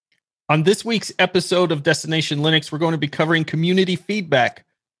On this week's episode of Destination Linux, we're going to be covering community feedback,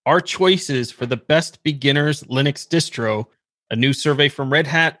 our choices for the best beginners Linux distro, a new survey from Red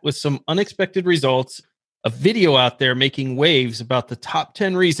Hat with some unexpected results, a video out there making waves about the top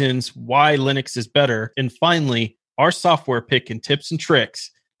 10 reasons why Linux is better, and finally, our software pick and tips and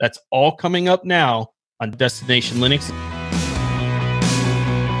tricks. That's all coming up now on Destination Linux.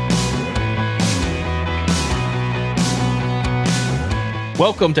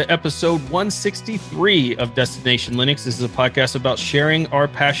 Welcome to episode 163 of Destination Linux. This is a podcast about sharing our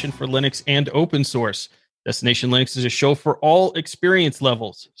passion for Linux and open source. Destination Linux is a show for all experience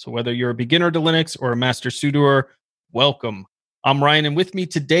levels. So whether you're a beginner to Linux or a master sudoer, welcome. I'm Ryan, and with me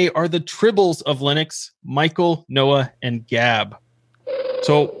today are the Tribbles of Linux, Michael, Noah, and Gab.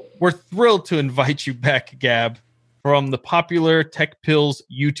 So we're thrilled to invite you back, Gab, from the popular Tech Pills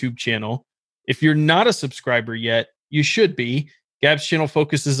YouTube channel. If you're not a subscriber yet, you should be. Gab's channel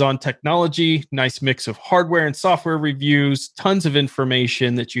focuses on technology, nice mix of hardware and software reviews, tons of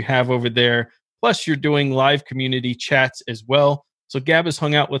information that you have over there. Plus, you're doing live community chats as well. So Gab has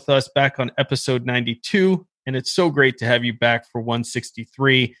hung out with us back on episode 92, and it's so great to have you back for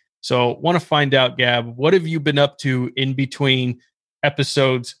 163. So want to find out, Gab, what have you been up to in between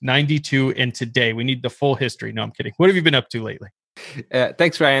episodes 92 and today? We need the full history. No, I'm kidding. What have you been up to lately?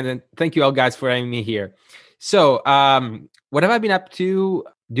 Thanks, Ryan, and thank you all guys for having me here. So, what have I been up to?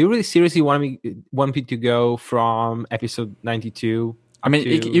 Do you really seriously want me to go from episode 92? I mean,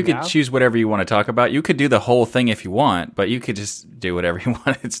 you could choose whatever you want to talk about. You could do the whole thing if you want, but you could just do whatever you want.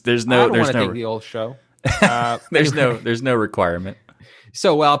 I don't want to take the whole show. There's no requirement.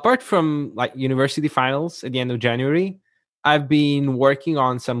 So, well, apart from like university finals at the end of January, I've been working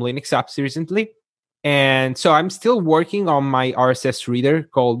on some Linux apps recently, and so I'm still working on my RSS reader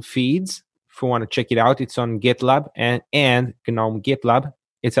called Feeds. If you want to check it out, it's on GitLab and GNOME GitLab.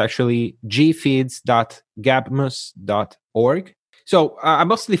 It's actually gfeeds.gabmus.org. So I'm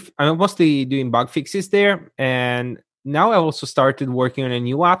mostly doing bug fixes there, and now I've also started working on a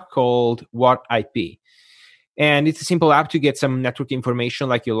new app called What IP, and it's a simple app to get some network information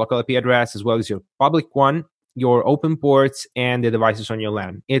like your local IP address as well as your public one, your open ports, and the devices on your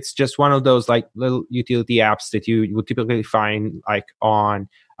LAN. It's just one of those like little utility apps that you would typically find like on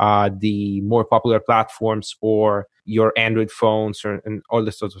the more popular platforms or your Android phones and all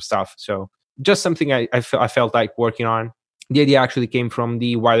this sorts of stuff. So just something I felt like working on. The idea actually came from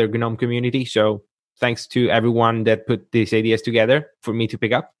the wider GNOME community. So thanks to everyone that put these ideas together for me to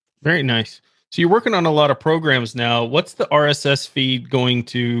pick up. Very nice. So you're working on a lot of programs now. What's the RSS feed going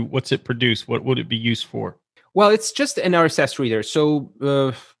to, what's it produce? What would it be used for? Well, it's just an RSS reader.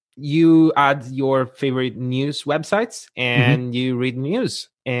 So you add your favorite news websites and you read news.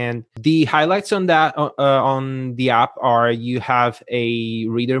 And the highlights on that on the app are you have a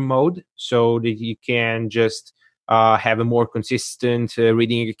reader mode so that you can just have a more consistent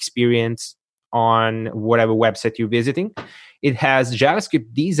reading experience on whatever website you're visiting. It has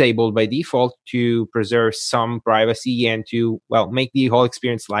JavaScript disabled by default to preserve some privacy and to, make the whole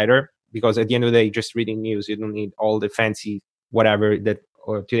experience lighter. Because at the end of the day, just reading news, you don't need all the fancy whatever that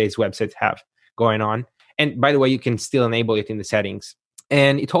or today's websites have going on. And by the way, you can still enable it in the settings.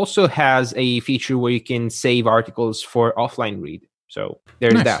 And it also has a feature where you can save articles for offline read. So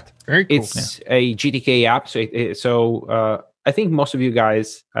there's nice. that. Very cool. It's a GTK app. So I think most of you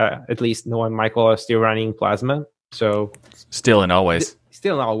guys, at least Noah and Michael, are still running Plasma. So still and always.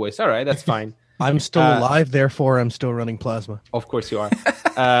 Still and always. All right, that's fine. I'm still alive, therefore I'm still running Plasma. Of course you are.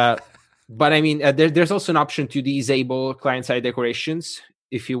 But I mean, there's also an option to disable client-side decorations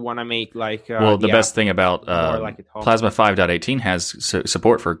if you want to make like... the best thing about Plasma 5.18 has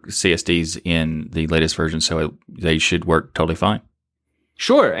support for CSDs in the latest version, so they should work totally fine.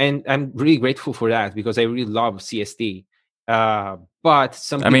 Sure, and I'm really grateful for that because I really love CSD. But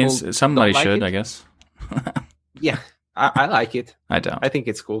somebody should, I guess. Yeah, I like it. I don't. I think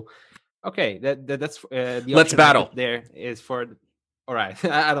it's cool. Okay, that's the Let's battle. There is for... All right,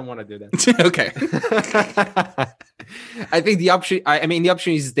 I don't want to do that. Okay. I think the option. The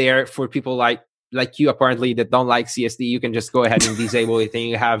option is there for people like you apparently that don't like CSD. You can just go ahead and disable it, and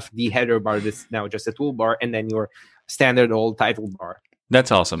you have the header bar that's now just a toolbar, and then your standard old title bar.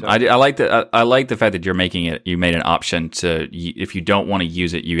 That's awesome. So, I like the I like the fact that you're making it. You made an option to if you don't want to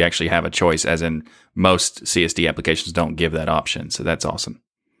use it, you actually have a choice. As in most CSD applications don't give that option, so that's awesome.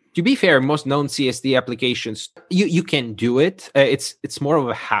 To be fair, most known CSD applications, you can do it. It's more of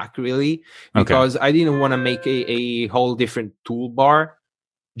a hack, really, because I didn't want to make a whole different toolbar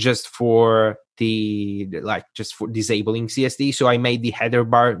just for disabling CSD. So I made the header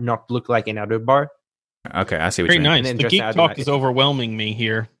bar not look like another bar. Okay, I see what Very you mean. nice. And The just geek add talk that- is overwhelming me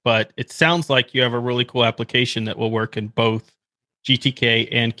here, but it sounds like you have a really cool application that will work in both GTK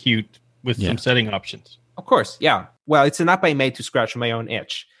and Qt with Yeah. some setting options. Of course, yeah. Well, it's an app I made to scratch my own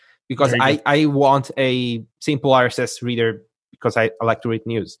itch because There you I want a simple RSS reader because I like to read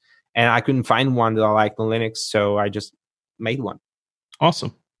news. And I couldn't find one that I liked on Linux, so I just made one.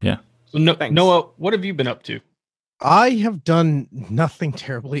 Awesome. Yeah. So Thanks. Noah, what have you been up to? I have done nothing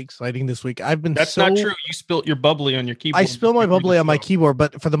terribly exciting this week. I've been That's not true. You spilt your bubbly on your keyboard. I spilled my before bubbly the on my show. keyboard,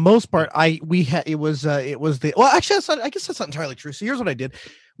 but for the most part, it was the well, actually, I guess that's not entirely true. So here's what I did: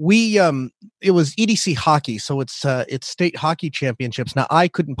 it was EDC hockey, so it's state hockey championships. Now I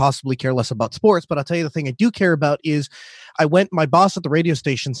couldn't possibly care less about sports, but I'll tell you the thing I do care about is my boss at the radio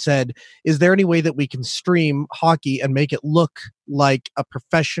station said, is there any way that we can stream hockey and make it look like a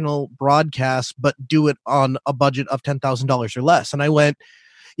professional broadcast, but do it on a budget of $10,000 or less? And I went,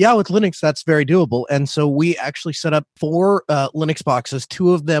 yeah, with Linux, that's very doable. And so we actually set up 4 Linux boxes.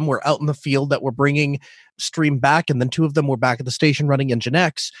 2 of them were out in the field that were bringing stream back, and then 2 of them were back at the station running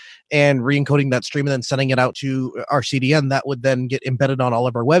Nginx and re-encoding that stream and then sending it out to our CDN that would then get embedded on all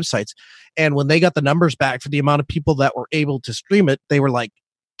of our websites. And when they got the numbers back for the amount of people that were able to stream it, they were like,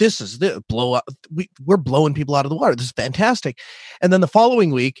 this is the blow up. We're blowing people out of the water. This is fantastic. And then the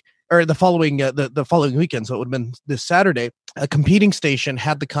following week, or the following weekend, so it would have been this Saturday, a competing station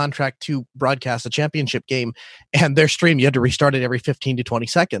had the contract to broadcast a championship game, and their stream, you had to restart it every 15 to 20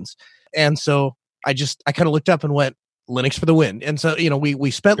 seconds. And so I kind of looked up and went, Linux for the win. And so,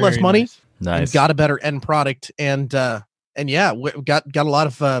 we spent less money and got a better end product. And yeah, we got a lot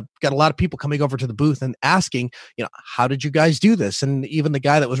of people coming over to the booth and asking, how did you guys do this? And even the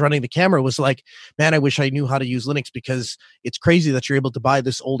guy that was running the camera was like, man, I wish I knew how to use Linux, because it's crazy that you're able to buy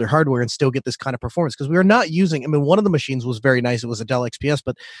this older hardware and still get this kind of performance. Because we were not using, one of the machines was very nice. It was a Dell XPS,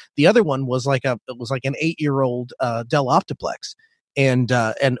 but the other one was like an 8-year-old Dell Optiplex. And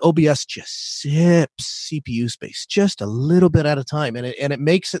OBS just sips CPU space just a little bit at a time. And it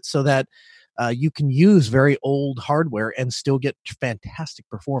makes it so that you can use very old hardware and still get fantastic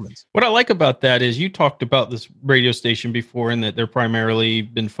performance. What I like about that is you talked about this radio station before, and that they're primarily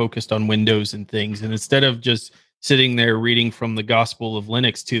been focused on Windows and things. And instead of just sitting there reading from the gospel of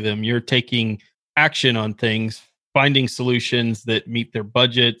Linux to them, you're taking action on things, finding solutions that meet their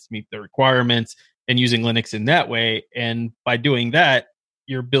budgets, meet their requirements, and using Linux in that way. And by doing that,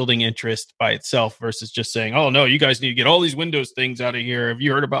 you're building interest by itself versus just saying, oh no, you guys need to get all these Windows things out of here. Have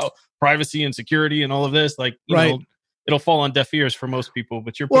you heard about privacy and security and all of this? Like, you know, it'll fall on deaf ears for most people,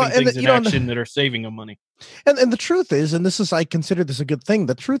 but you're putting things in action that are saving them money. And the truth is, and I consider this a good thing,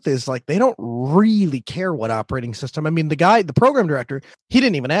 the truth is, like, they don't really care what operating system. The program director, he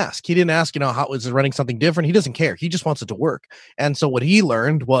didn't even ask. He didn't ask, how is it running something different? He doesn't care. He just wants it to work. And so what he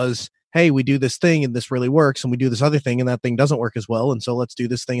learned was, hey, we do this thing and this really works, and we do this other thing and that thing doesn't work as well. And so let's do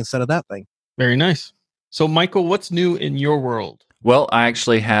this thing instead of that thing. Very nice. So Michael, what's new in your world? Well, I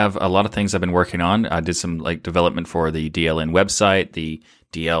actually have a lot of things I've been working on. I did some development for the DLN website, the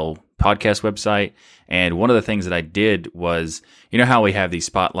DL podcast website. And one of the things that I did was, how we have these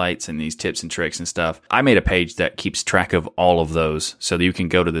spotlights and these tips and tricks and stuff. I made a page that keeps track of all of those so that you can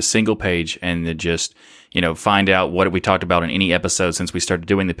go to the single page and then just, find out what we talked about in any episode since we started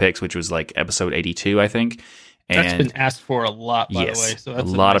doing the picks, which was like episode 82, I think. And that's been asked for a lot, by the way. So that's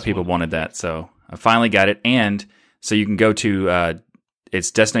a lot of people wanted that. So I finally got it. And so you can go to,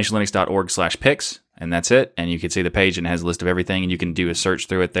 it's destinationlinux.org/picks, and that's it. And you can see the page, and it has a list of everything, and you can do a search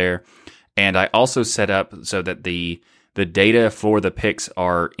through it there. And I also set up so that the data for the picks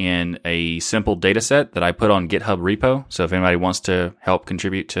are in a simple data set that I put on GitHub repo. So if anybody wants to help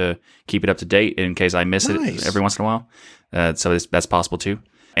contribute to keep it up to date in case I miss it every once in a while, so that's possible too.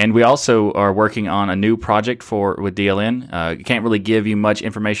 And we also are working on a new project with DLN. Can't really give you much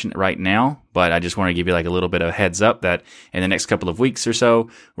information right now, but I just want to give you like a little bit of a heads up that in the next couple of weeks or so,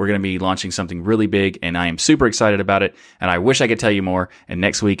 we're going to be launching something really big, and I am super excited about it. And I wish I could tell you more. And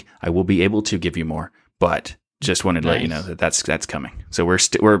next week I will be able to give you more, but just wanted to let you know that that's coming. So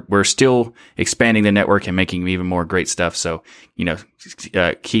we're still expanding the network and making even more great stuff. So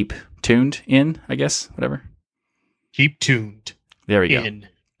keep tuned in, I guess, whatever. Keep tuned. There we go.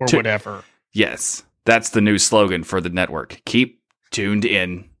 Or whatever. Yes, that's the new slogan for the network. Keep tuned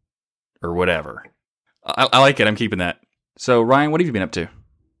in, or whatever. I like it. I'm keeping that. So Ryan, what have you been up to?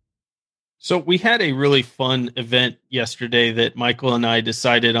 So we had a really fun event yesterday that Michael and I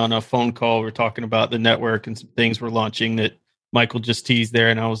decided on a phone call. We're talking about the network and some things we're launching that Michael just teased there.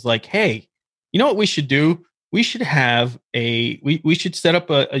 And I was like, hey, you know what we should do? We should have we should set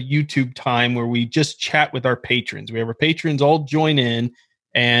up a YouTube time where we just chat with our patrons. We have our patrons all join in,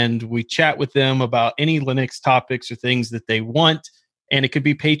 and we chat with them about any Linux topics or things that they want. And it could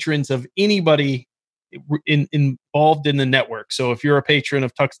be patrons of anybody involved in the network. So if you're a patron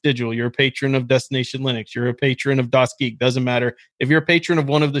of Tux Digital, you're a patron of Destination Linux, you're a patron of DOS Geek, doesn't matter. If you're a patron of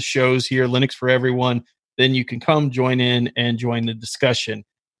one of the shows here, Linux for Everyone, then you can come join in and join the discussion.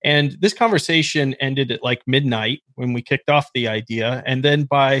 And this conversation ended at like midnight when we kicked off the idea. And then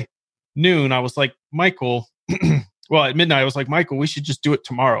by noon, I was like, Michael, well, at midnight, I was like, Michael, we should just do it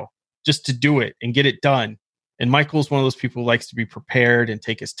tomorrow, just to do it and get it done. And Michael's one of those people who likes to be prepared and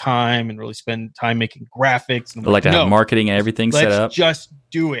take his time and really spend time making graphics. And like to have marketing and everything set up. Let's just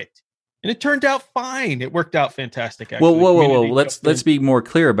do it. And it turned out fine. It worked out fantastic. Actually. Whoa. Let's be more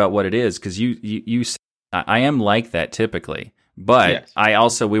clear about what it is, because you I am like that typically. But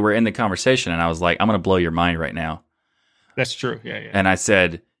yes. We were in the conversation and I was like, I'm going to blow your mind right now. That's true. Yeah. And I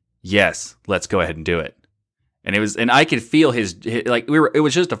said, yes, let's go ahead and do it. And I could feel his it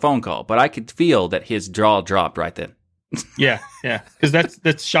was just a phone call, but I could feel that his jaw dropped right then. Yeah. Because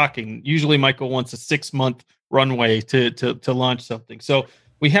that's shocking. Usually Michael wants a 6-month runway to launch something. So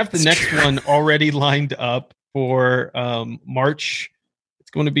we have the next one already lined up for March. It's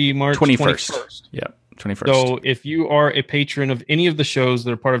going to be March 21st. Yeah. 21st. So if you are a patron of any of the shows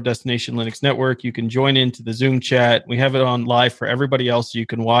that are part of Destination Linux Network, you can join into the Zoom chat. We have it on live for everybody else. So you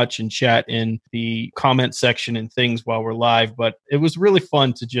can watch and chat in the comment section and things while we're live. But it was really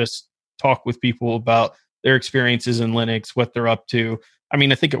fun to just talk with people about their experiences in Linux, what they're up to. I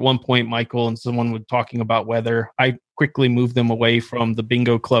mean, I think at one point, Michael and someone were talking about weather. I quickly moved them away from the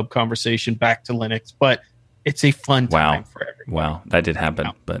bingo club conversation back to Linux. But it's a fun time for everyone. Wow, that did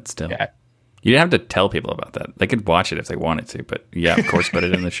happen, but still. Yeah. You didn't have to tell people about that. They could watch it if they wanted to, but yeah, of course, put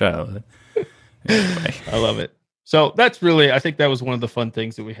it in the show. Anyway. I love it. So that's really, I think that was one of the fun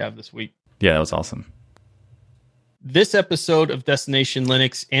things that we have this week. Yeah, that was awesome. This episode of Destination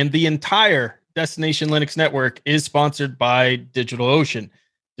Linux and the entire Destination Linux network is sponsored by DigitalOcean.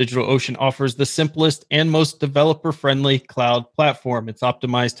 DigitalOcean offers the simplest and most developer-friendly cloud platform. It's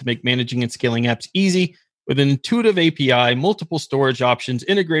optimized to make managing and scaling apps easy, with an intuitive API, multiple storage options,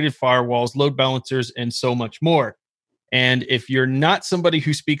 integrated firewalls, load balancers, and so much more. And if you're not somebody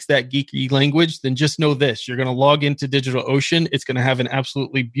who speaks that geeky language, then just know this. You're going to log into DigitalOcean. It's going to have an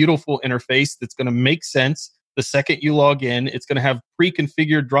absolutely beautiful interface that's going to make sense the second you log in. It's going to have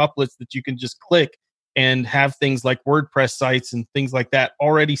pre-configured droplets that you can just click and have things like WordPress sites and things like that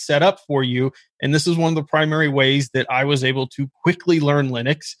already set up for you. And this is one of the primary ways that I was able to quickly learn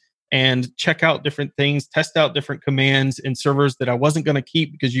Linux and check out different things, test out different commands and servers that I wasn't going to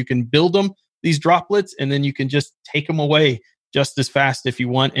keep, because you can build them, these droplets, and then you can just take them away just as fast if you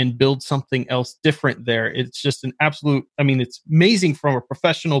want and build something else different there. It's just an absolute, I mean, it's amazing from a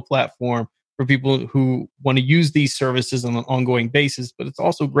professional platform for people who want to use these services on an ongoing basis, but it's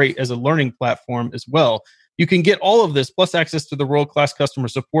also great as a learning platform as well. You can get all of this plus access to the world-class customer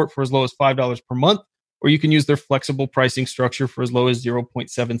support for as low as $5 per month, or you can use their flexible pricing structure for as low as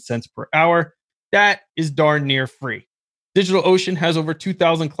 0.7 cents per hour. That is darn near free. DigitalOcean has over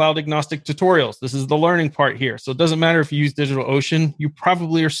 2,000 cloud-agnostic tutorials. This is the learning part here. So it doesn't matter if you use DigitalOcean. You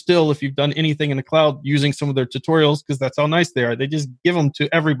probably are still, if you've done anything in the cloud, using some of their tutorials, because that's how nice they are. They just give them to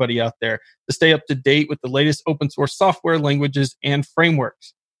everybody out there to stay up to date with the latest open source software, languages, and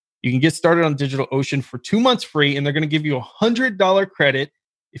frameworks. You can get started on DigitalOcean for 2 months free, and they're going to give you a $100 credit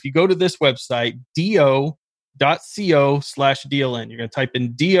if you go to this website, do.co/DLN. You're going to type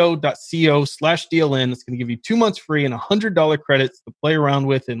in do.co/DLN. It's going to give you 2 months free and $100 credits to play around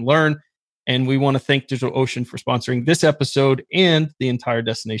with and learn. And we want to thank DigitalOcean for sponsoring this episode and the entire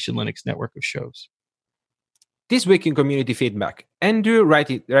Destination Linux network of shows. This week in community feedback, Andrew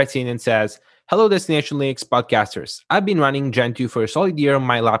writes in and says, "Hello, Destination Linux podcasters. I've been running Gentoo for a solid year on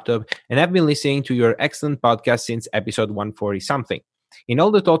my laptop, and I've been listening to your excellent podcast since episode 140-something. In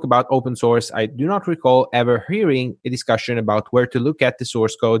all the talk about open source, I do not recall ever hearing a discussion about where to look at the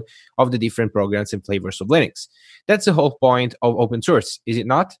source code of the different programs and flavors of Linux. That's the whole point of open source, is it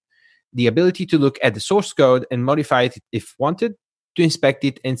not? The ability to look at the source code and modify it if wanted, to inspect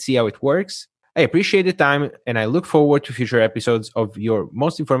it and see how it works. I appreciate the time, and I look forward to future episodes of your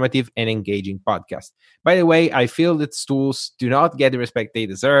most informative and engaging podcast. By the way, I feel that stools do not get the respect they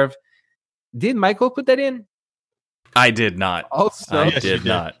deserve." Did Michael put that in? I did not. Also, I did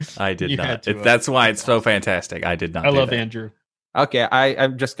not. That's why it's so fantastic. I did not. I love Andrew. Okay,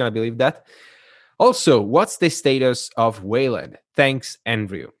 I'm just going to believe that. Also, what's the status of Wayland? Thanks,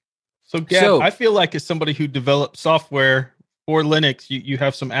 Andrew. So, Gab, I feel like as somebody who develops software for Linux, you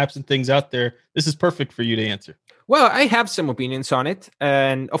have some apps and things out there. This is perfect for you to answer. Well, I have some opinions on it.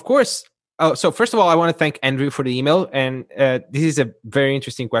 And of course, Oh, so first of all, I want to thank Andrew for the email, and this is a very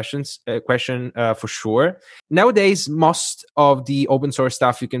interesting question for sure. Nowadays, most of the open source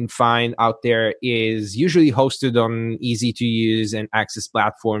stuff you can find out there is usually hosted on easy to use and access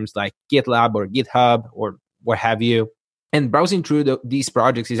platforms like GitLab or GitHub or what have you. And browsing through these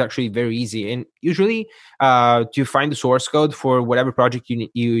projects is actually very easy. And usually, to find the source code for whatever project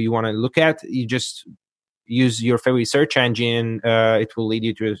you want to look at, you just use your favorite search engine. It will lead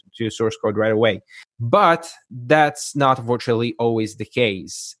you to source code right away. But that's not unfortunately always the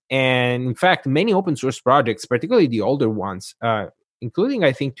case. And in fact, many open source projects, particularly the older ones, including,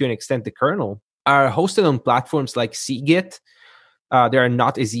 I think, to an extent, the kernel, are hosted on platforms like Cgit. They are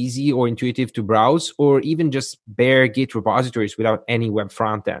not as easy or intuitive to browse, or even just bare Git repositories without any web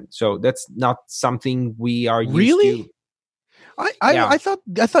front end. So that's not something we are used to. I thought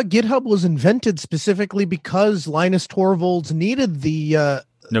GitHub was invented specifically because Linus Torvalds needed the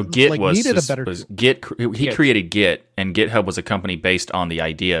Git needed a better Git. He created Git, and GitHub was a company based on the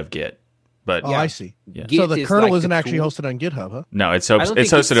idea of Git. But I see. Yeah. So the kernel isn't actually hosted on GitHub, huh? No, it's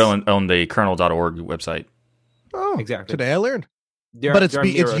hosted on the kernel.org website. Oh, exactly. Today I learned. But it's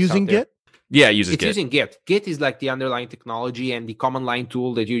using Git? Yeah, it uses Git. It's using Git. Git is like the underlying technology and the command line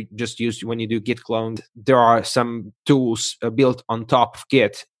tool that you just use when you do Git clone. There are some tools built on top of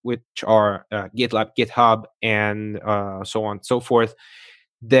Git, which are GitLab, GitHub, and so on and so forth,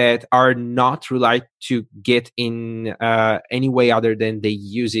 that are not related to Git in any way other than they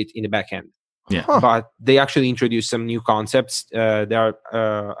use it in the backend. Yeah. But they actually introduce some new concepts that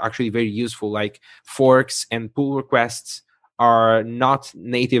are actually very useful, like forks and pull requests are not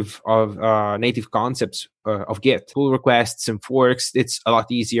native concepts of Git. Pull requests and forks, it's a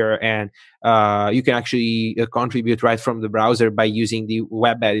lot easier, and you can actually contribute right from the browser by using the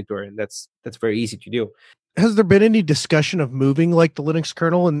web editor, and that's very easy to do. Has there been any discussion of moving like the Linux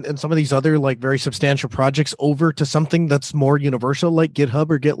kernel and some of these other like very substantial projects over to something that's more universal like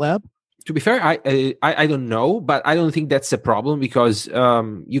GitHub or GitLab? To be fair, I don't know, but I don't think that's a problem because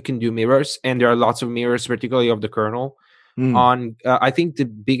you can do mirrors, and there are lots of mirrors, particularly of the kernel. On I think the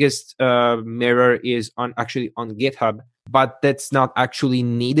biggest mirror is on GitHub, but that's not actually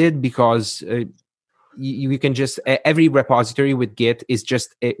needed because you can just every repository with Git is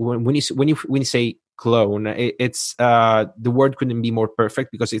just when you say clone, it's the word couldn't be more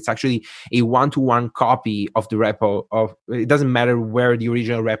perfect because it's actually a one-to-one copy of the repo. It doesn't matter where the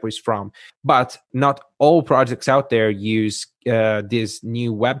original repo is from, but not all projects out there use these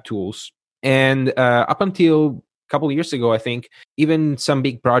new web tools. And up until couple of years ago, I think even some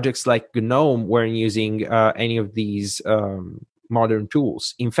big projects like GNOME weren't using any of these modern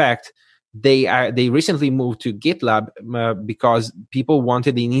tools. In fact, they recently moved to GitLab because people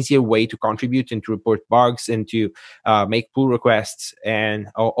wanted an easier way to contribute and to report bugs and to make pull requests, and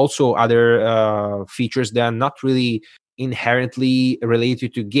also other features that are not really inherently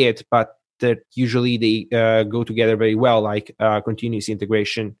related to Git, but that usually they go together very well, like continuous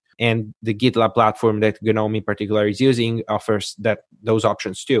integration. And the GitLab platform that GNOME in particular is using offers those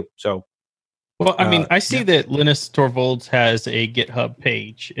options too. So, well, I mean, I see that Linus Torvalds has a GitHub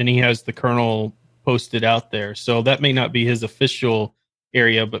page, and he has the kernel posted out there. So that may not be his official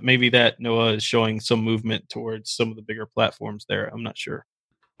area, but maybe that Noah is showing some movement towards some of the bigger platforms there. I'm not sure.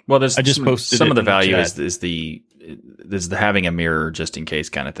 Well, I just posted some of the in value the is the having a mirror just in case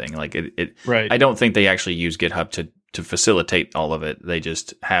kind of thing. Like it right. I don't think they actually use GitHub to facilitate all of it. They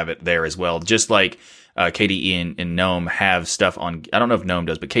just have it there as well. Just like KDE and GNOME have stuff on, I don't know if GNOME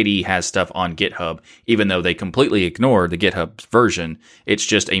does, but KDE has stuff on GitHub, even though they completely ignore the GitHub version. It's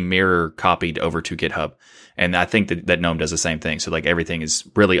just a mirror copied over to GitHub. And I think that GNOME does the same thing. So like everything is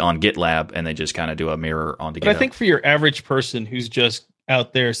really on GitLab, and they just kind of do a mirror onto GitHub. But I think for your average person who's just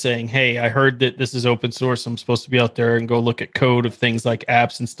out there saying, hey, I heard that this is open source, I'm supposed to be out there and go look at code of things like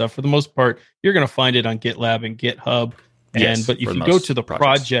apps and stuff. For the most part, you're going to find it on GitLab and GitHub. But if you go to the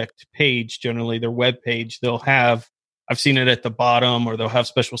project page, generally their web page, they'll have, I've seen it at the bottom, or they'll have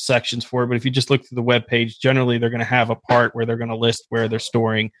special sections for it. But if you just look through the web page, generally they're going to have a part where they're going to list where they're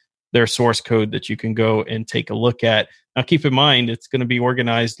storing their source code that you can go and take a look at. Now, keep in mind, it's going to be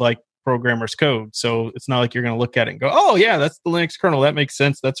organized like programmer's code. So it's not like you're going to look at it and go, oh yeah, that's the Linux kernel. That makes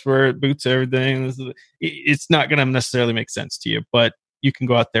sense. That's where it boots everything. It's not going to necessarily make sense to you, but you can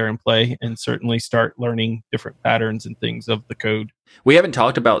go out there and play and certainly start learning different patterns and things of the code. We haven't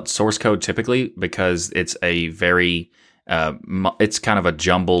talked about source code typically because it's a very, it's kind of a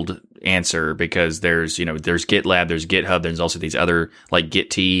jumbled answer because there's GitLab, there's GitHub, there's also these other like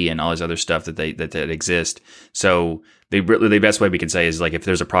Git and all this other stuff that exist. So the best way we can say is like if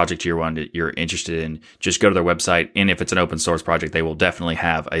there's a project you're interested in, just go to their website, and if it's an open source project, they will definitely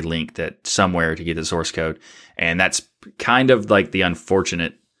have a link that somewhere to get the source code. And that's kind of like the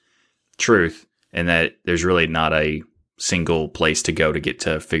unfortunate truth, in that there's really not a single place to go to get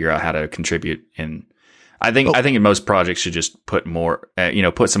to figure out how to contribute. And I think in most projects should just put some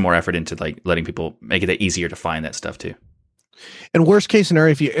more effort into like letting people make it easier to find that stuff too. And worst case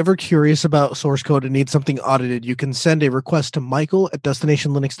scenario, if you're ever curious about source code and need something audited, you can send a request to Michael at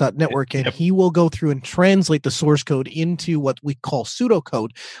destinationlinux.network, and he will go through and translate the source code into what we call pseudocode,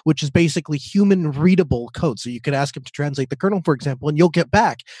 which is basically human readable code. So you can ask him to translate the kernel, for example, and you'll get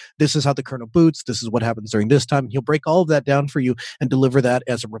back, this is how the kernel boots, this is what happens during this time. He'll break all of that down for you and deliver that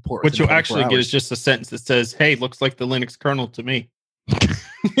as a report. What you'll actually get is just a sentence that says, hey, looks like the Linux kernel to me.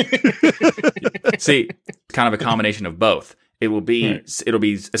 See, kind of a combination of both. It'll be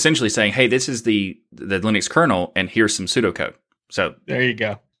essentially saying, hey, this is the Linux kernel, and here's some pseudocode. So there you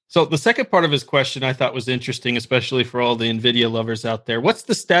go. So the second part of his question I thought was interesting, especially for all the NVIDIA lovers out there. What's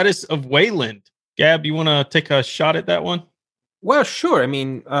the status of Wayland? Gab, you want to take a shot at that one? Well, sure. I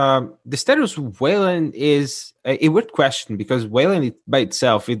mean, the status of Wayland is a weird question, because Wayland by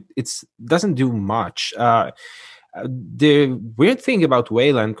itself, it doesn't do much. The weird thing about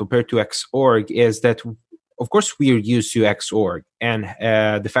Wayland compared to Xorg is that, of course, we are used to Xorg, and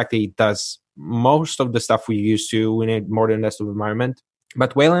the fact that it does most of the stuff we're used to in a modern desktop environment.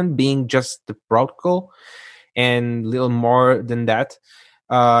 But Wayland being just the protocol and little more than that,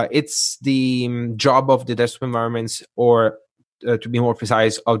 it's the job of the desktop environments, or to be more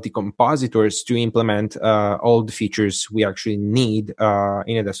precise, of the compositors to implement all the features we actually need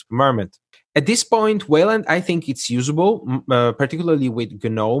in a desktop environment. At this point, Wayland, I think it's usable, particularly with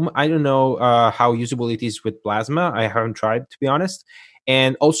GNOME. I don't know how usable it is with Plasma. I haven't tried, to be honest.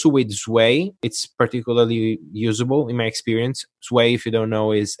 And also with Zway, it's particularly usable in my experience. Zway, if you don't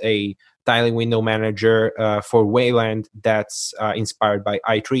know, is a tiling window manager for Wayland that's inspired by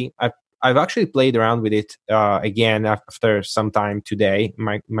i3. I've actually played around with it again after some time today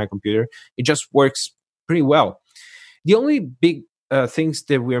in my computer. It just works pretty well. The only big things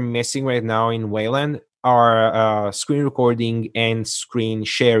that we're missing right now in Wayland are screen recording and screen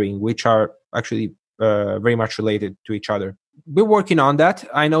sharing, which are actually very much related to each other. We're working on that.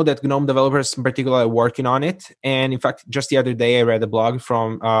 I know that GNOME developers in particular are working on it. And in fact, just the other day, I read a blog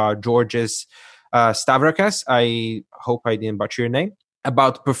from Georges Stavrakas. I hope I didn't butcher your name.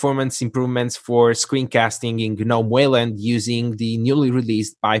 About performance improvements for screencasting in GNOME Wayland using the newly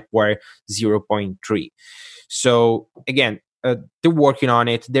released Pipewire 0.3. So again, they're working on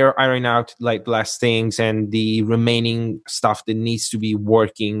it. They're ironing out like last things and the remaining stuff that needs to be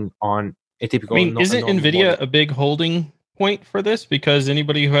working on a typical. I mean, isn't NVIDIA a big holding point for this? Because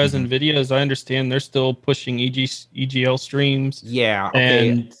anybody who has NVIDIA, as I understand, they're still pushing EGL streams. Yeah. Okay.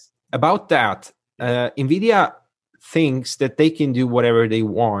 And about that, NVIDIA thinks that they can do whatever they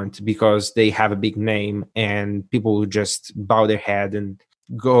want because they have a big name, and people will just bow their head and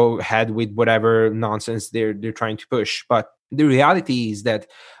go ahead with whatever nonsense they're trying to push. But the reality is that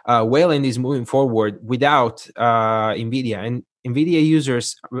Wayland is moving forward without NVIDIA, and NVIDIA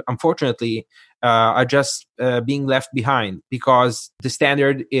users, unfortunately, are just being left behind because the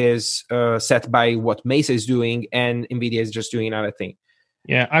standard is set by what Mesa is doing, and NVIDIA is just doing another thing.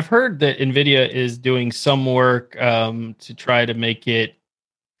 Yeah, I've heard that NVIDIA is doing some work to try to make it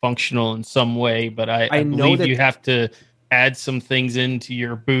functional in some way, but I believe that you have to add some things into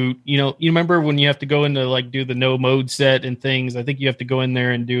your boot. You remember when you have to go into like do the no mode set and things? I think you have to go in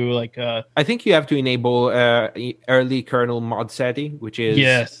there and do like I think you have to enable early kernel mod setting, which is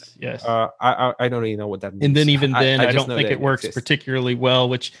yes. I don't really know what that means. And then even then, I don't think it works particularly well,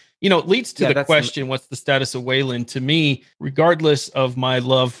 which leads to the question: what's the status of Wayland? To me, regardless of my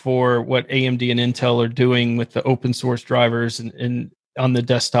love for what AMD and Intel are doing with the open source drivers and on the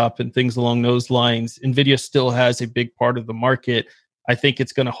desktop and things along those lines, NVIDIA still has a big part of the market. I think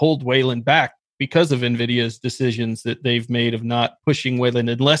it's going to hold Wayland back because of NVIDIA's decisions that they've made of not pushing Wayland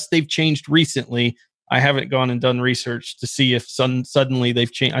unless they've changed recently. I haven't gone and done research to see if suddenly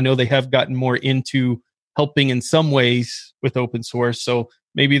they've changed. I know they have gotten more into helping in some ways with open source, so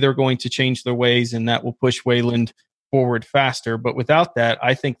maybe they're going to change their ways and that will push Wayland forward faster. But without that,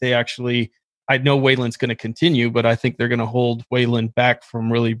 I think I know Wayland's going to continue, but I think they're going to hold Wayland back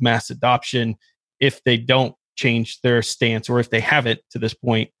from really mass adoption if they don't change their stance, or if they haven't to this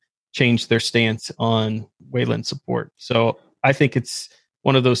point changed their stance on Wayland support. So I think it's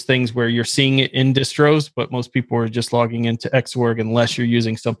one of those things where you're seeing it in distros, but most people are just logging into Xorg unless you're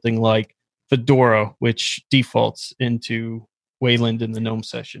using something like Fedora, which defaults into Wayland in the GNOME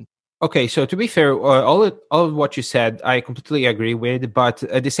session. Okay, so to be fair, all of what you said, I completely agree with. But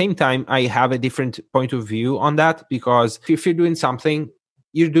at the same time, I have a different point of view on that, because if you're doing something,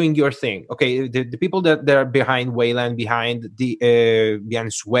 you're doing your thing. Okay, the people that are behind Wayland, behind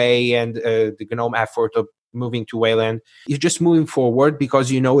Sway and the GNOME effort of moving to Wayland, you're just moving forward because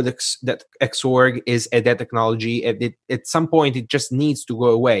you know that Xorg is a dead technology. At some point, it just needs to go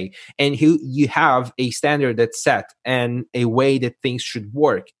away. And you have a standard that's set and a way that things should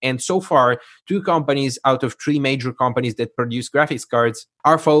work. And so far, 2 companies out of 3 major companies that produce graphics cards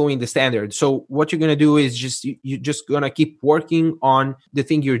are following the standard. So what you're going to do is you're just going to keep working on the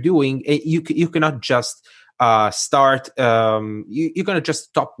thing you're doing. You cannot just you're going to just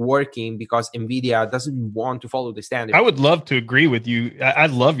stop working because NVIDIA doesn't want to follow the standard. I would love to agree with you. I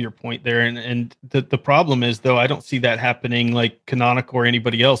love your point there. And the problem is, though, I don't see that happening like Canonical or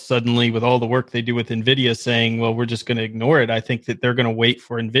anybody else suddenly with all the work they do with NVIDIA saying, well, we're just going to ignore it. I think that they're going to wait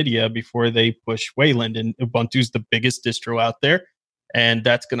for NVIDIA before they push Wayland. And Ubuntu's the biggest distro out there. And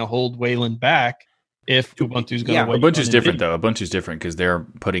that's going to hold Wayland back. If Ubuntu's going to wait. Ubuntu's different though. Ubuntu's different because they're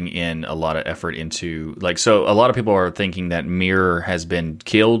putting in a lot of effort into so a lot of people are thinking that Mirror has been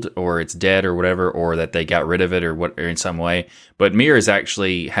killed or it's dead or whatever, or that they got rid of it or in some way. But Mirror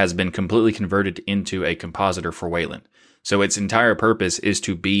has been completely converted into a compositor for Wayland. So its entire purpose is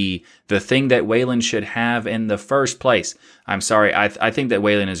to be the thing that Wayland should have in the first place. I'm sorry. I think that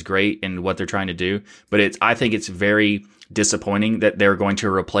Wayland is great in what they're trying to do, but I think it's very disappointing that they're going to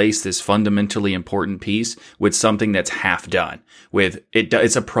replace this fundamentally important piece with something that's half done.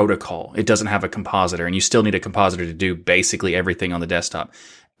 It's a protocol. It doesn't have a compositor, and you still need a compositor to do basically everything on the desktop.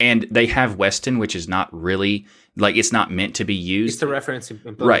 And they have Weston, which is not really it's not meant to be used. It's the reference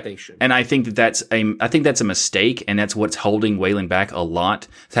implementation, right? And I think that's a mistake, and that's what's holding Wayland back a lot.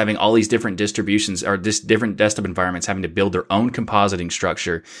 It's having all these different distributions or different desktop environments having to build their own compositing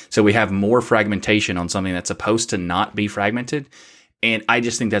structure, so we have more fragmentation on something that's supposed to not be fragmented. And I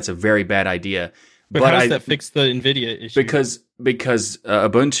just think that's a very bad idea. But how does that fix the NVIDIA issue? Because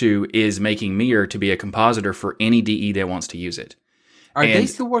Ubuntu is making Mir to be a compositor for any DE that wants to use it. Are they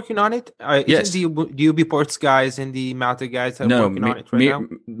still working on it? Yes. The UBports guys and the Mate guys are working on it right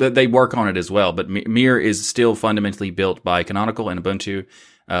now? They work on it as well, but Mir is still fundamentally built by Canonical and Ubuntu.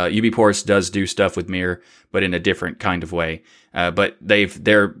 UBports does do stuff with Mir, but in a different kind of way. But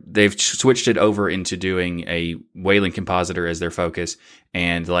they've switched it over into doing a Wayland compositor as their focus.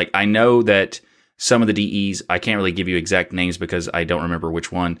 And I know that some of the DEs, I can't really give you exact names because I don't remember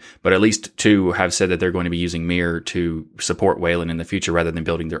which one, but at least 2 have said that they're going to be using Mir to support Wayland in the future rather than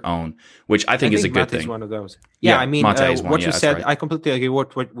building their own, which I think is a good thing. Is one of those. Yeah, I mean, what you said, right. I completely agree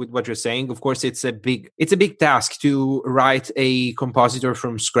with what you're saying. Of course, it's a big task to write a compositor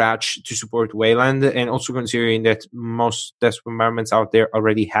from scratch to support Wayland, and also considering that most desktop environments out there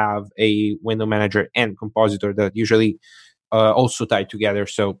already have a window manager and compositor that usually also tied together.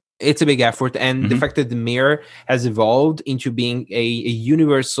 So it's a big effort, and the fact that the Mir has evolved into being a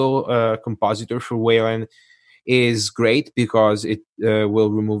universal compositor for Wayland is great, because it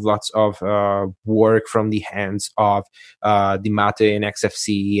will remove lots of work from the hands of the Mate and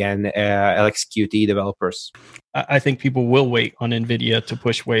XFC and LXQT developers. I think people will wait on NVIDIA to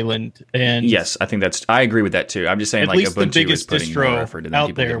push Wayland. And yes, I agree with that too. I'm just saying, at least Ubuntu the biggest is putting more effort in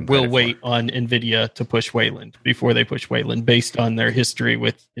out there will wait on NVIDIA to push Wayland before they push Wayland, based on their history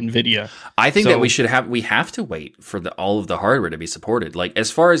with NVIDIA. I think that we have to wait for all of the hardware to be supported.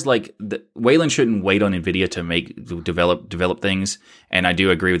 As far as Wayland shouldn't wait on NVIDIA to develop things. And I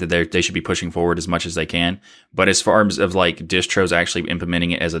do agree with that they should be pushing forward as much as they can. But as far as distros actually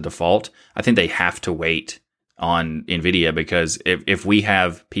implementing it as a default, I think they have to wait on NVIDIA, because if we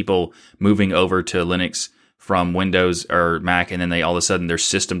have people moving over to Linux from Windows or Mac, and then all of a sudden their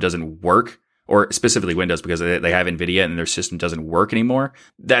system doesn't work, or specifically Windows because they have NVIDIA and their system doesn't work anymore,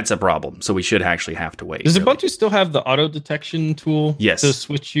 that's a problem. So we should actually have to wait. Does Ubuntu still have the auto detection tool to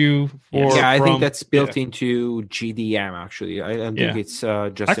switch you for? Yeah, I think that's built into GDM, actually. I don't think it's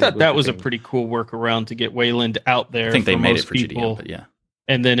just... I thought that was a pretty cool workaround to get Wayland out there. I think they made it for people. GDM, but yeah.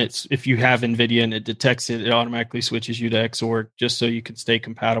 And then if you have NVIDIA and it detects it, it automatically switches you to Xorg just so you can stay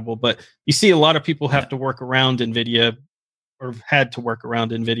compatible. But you see a lot of people have to work around NVIDIA, or had to work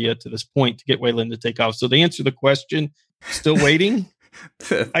around NVIDIA to this point to get Wayland to take off. So to answer the question, still waiting,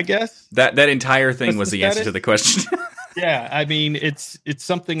 I guess. That entire thing was the answer to the question. Yeah, I mean, it's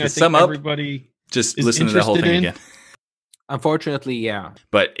something to I think everybody just listen to the whole thing again. Unfortunately, yeah.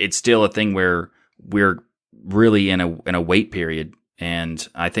 But it's still a thing where we're really in a wait period. And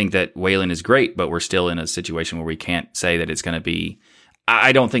I think that Wayland is great, but we're still in a situation where we can't say that it's going to be.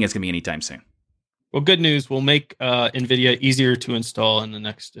 I don't think it's going to be anytime soon. Well, good news. We'll make NVIDIA easier to install in the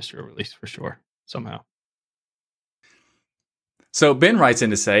next distro release for sure, somehow. So Ben writes in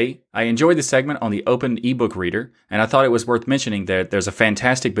to say, I enjoyed the segment on the open ebook reader, and I thought it was worth mentioning that there's a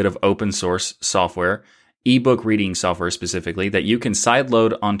fantastic bit of open source software, ebook reading software specifically, that you can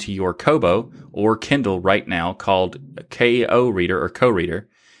sideload onto your Kobo or Kindle right now called KO Reader or Co-Reader,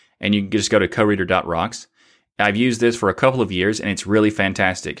 and you can just go to coreader.rocks. I've used this for a couple of years, and it's really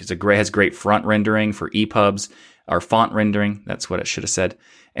fantastic. Has great front rendering for EPUBs, or font rendering, that's what it should have said,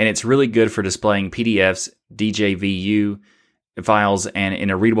 and it's really good for displaying PDFs, DJVU, files and in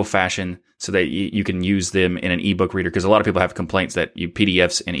a readable fashion so that you can use them in an ebook reader, because a lot of people have complaints that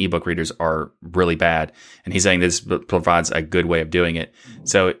PDFs and ebook readers are really bad, and he's saying this provides a good way of doing it.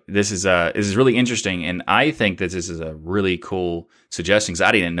 So this is really interesting, and I think that this is a really cool suggestion, because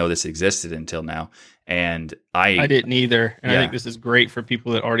I didn't know this existed until now, and I didn't either, and I think this is great for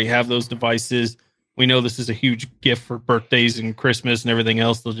people that already have those devices. We know this is a huge gift for birthdays and Christmas and everything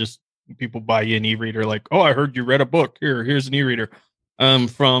else. People buy you an e-reader like, oh, I heard you read a book. Here's an e-reader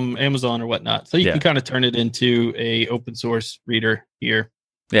from Amazon or whatnot. So you can kind of turn it into a open source reader here.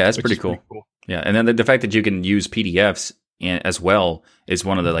 Yeah, that's pretty cool. Yeah, and then the fact that you can use PDFs as well is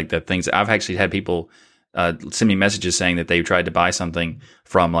one of the things. I've actually had people send me messages saying that they tried to buy something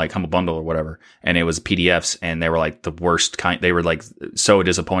from like Humble Bundle or whatever, and it was PDFs, and they were like the worst kind. They were like so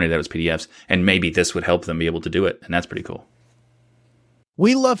disappointed that it was PDFs, and maybe this would help them be able to do it, and that's pretty cool.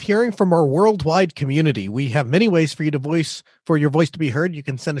 We love hearing from our worldwide community. We have many ways for your voice to be heard. You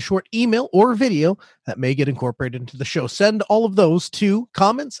can send a short email or video that may get incorporated into the show. Send all of those to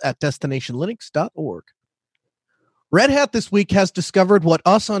comments@destinationlinux.org. Red Hat this week has discovered what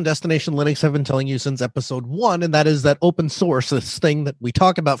us on Destination Linux have been telling you since episode 1, and that is that open source, this thing that we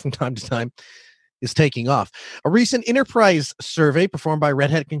talk about from time to time, is taking off. A recent enterprise survey performed by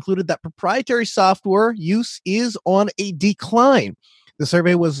Red Hat concluded that proprietary software use is on a decline. The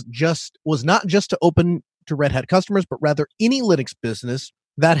survey was not just to open to Red Hat customers, but rather any Linux business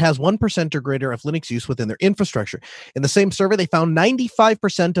that has 1% or greater of Linux use within their infrastructure. In the same survey, they found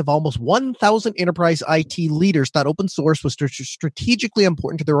 95% of almost 1,000 enterprise IT leaders thought open source was strategically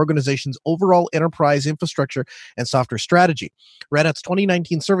important to their organization's overall enterprise infrastructure and software strategy. Red Hat's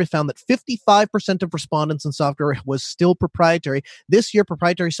 2019 survey found that 55% of respondents in software was still proprietary. This year,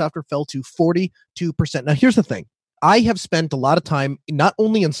 proprietary software fell to 42%. Now, here's the thing. I have spent a lot of time, not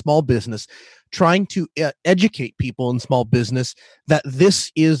only in small business, trying to educate people in small business that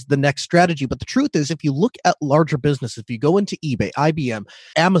this is the next strategy. But the truth is, if you look at larger business, if you go into eBay, IBM,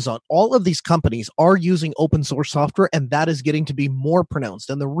 Amazon, all of these companies are using open source software, and that is getting to be more pronounced.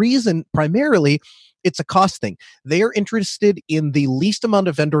 And the reason, primarily, it's a cost thing. They are interested in the least amount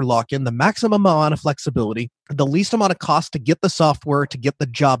of vendor lock-in, the maximum amount of flexibility, the least amount of cost to get the software to get the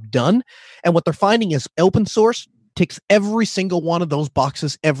job done. And what they're finding is open source ticks every single one of those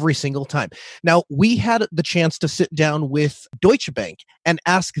boxes every single time. Now, we had the chance to sit down with Deutsche Bank and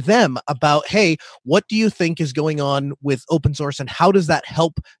ask them about, hey, what do you think is going on with open source, and how does that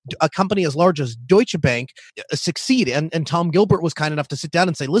help a company as large as Deutsche Bank succeed? And Tom Gilbert was kind enough to sit down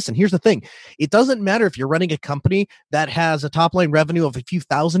and say, listen, here's the thing. It doesn't matter if you're running a company that has a top line revenue of a few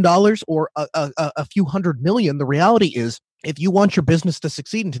 $1,000s or a few $100 million. The reality is, if you want your business to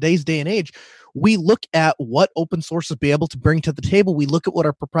succeed in today's day and age, we look at what open source will be able to bring to the table. We look at what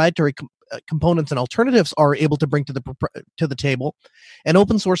our proprietary components and alternatives are able to bring to the table, and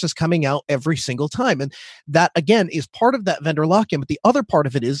open source is coming out every single time. And that, again, is part of that vendor lock-in. But the other part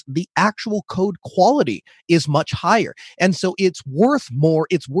of it is the actual code quality is much higher. And so it's worth more.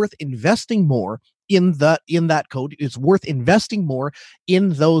 It's worth investing more in that code. It's worth investing more in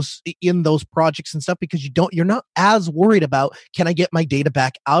those projects and stuff, because you're not as worried about, can I get my data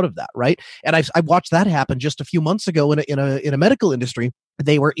back out of that, right? And I watched that happen just a few months ago in a medical industry.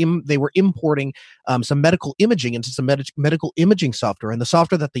 They were importing some medical imaging into some medical imaging software, and the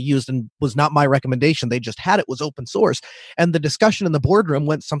software that they used, and was not my recommendation, they just had it, was open source. And the discussion in the boardroom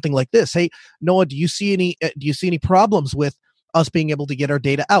went something like this: hey, Noah, do you see any problems with us being able to get our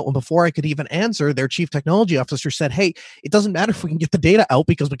data out? And before I could even answer, their chief technology officer said, hey, it doesn't matter if we can get the data out,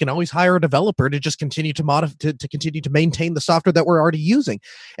 because we can always hire a developer to just continue to continue to maintain the software that we're already using.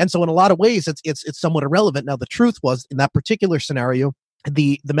 And so in a lot of ways, it's somewhat irrelevant. Now, the truth was, in that particular scenario,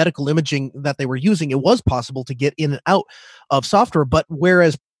 the medical imaging that they were using, it was possible to get in and out of software. But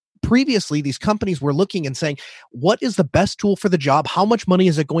whereas previously, these companies were looking and saying, what is the best tool for the job? How much money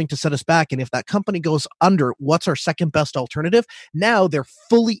is it going to set us back? And if that company goes under, what's our second best alternative? Now they're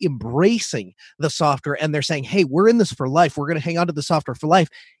fully embracing the software and they're saying, hey, we're in this for life. We're going to hang on to the software for life.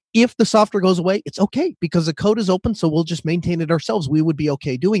 If the software goes away, it's okay because the code is open, so we'll just maintain it ourselves. We would be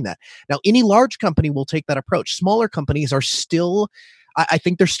okay doing that. Now, any large company will take that approach. Smaller companies are still, I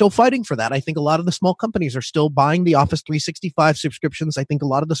think they're still fighting for that. I think a lot of the small companies are still buying the Office 365 subscriptions. I think a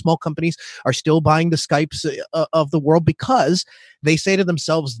lot of the small companies are still buying the Skypes of the world because they say to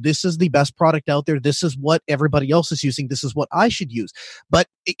themselves, this is the best product out there. This is what everybody else is using. This is what I should use. But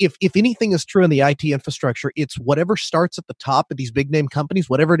if anything is true in the IT infrastructure, it's whatever starts at the top of these big name companies,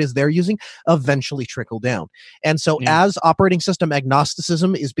 whatever it is they're using, eventually trickle down. And so as operating system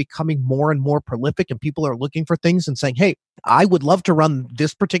agnosticism is becoming more and more prolific and people are looking for things and saying, hey, I would love to run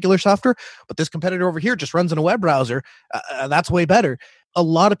this particular software, but this competitor over here just runs in a web browser. That's way better. A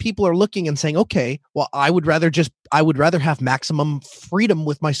lot of people are looking and saying, okay, well, I would rather have maximum freedom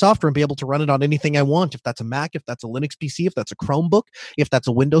with my software and be able to run it on anything I want. If that's a Mac, if that's a Linux PC, if that's a Chromebook, if that's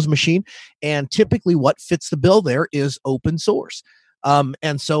a Windows machine. And typically what fits the bill there is open source.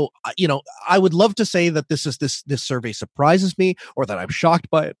 And so, I would love to say that this survey surprises me or that I'm shocked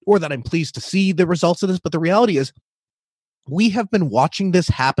by it or that I'm pleased to see the results of this. But the reality is, we have been watching this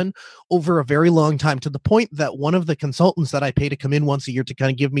happen over a very long time to the point that one of the consultants that I pay to come in once a year to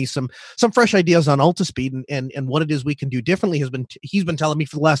kind of give me some fresh ideas on Altispeed and what it is we can do differently he's been telling me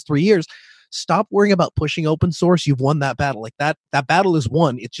for the last 3 years, stop worrying about pushing open source. You've won that battle. Like that battle is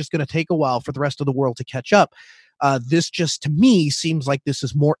won. It's just going to take a while for the rest of the world to catch up. This just to me seems like this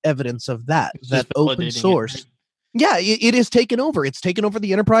is more evidence of that open source. Yeah, it is taken over. It's taken over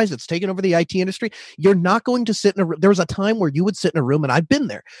the enterprise. It's taken over the IT industry. You're not going to sit in a room. There was a time where you would sit in a room, and I've been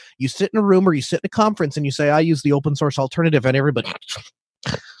there. You sit in a room or you sit in a conference and you say, I use the open source alternative, and everybody,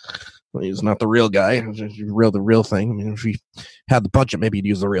 well, he's not the real guy. The real thing. I mean, if we had the budget, maybe you'd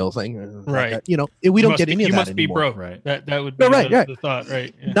use the real thing. Right. We don't get any of that anymore. You must be broke. Right. That would be the thought,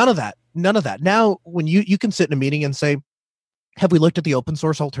 right? Yeah. None of that. Now, when you can sit in a meeting and say, have we looked at the open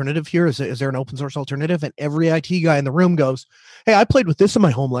source alternative here? Is there an open source alternative? And every IT guy in the room goes, hey, I played with this in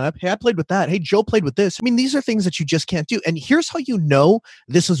my home lab. Hey, I played with that. Hey, Joe played with this. I mean, these are things that you just can't do. And here's how you know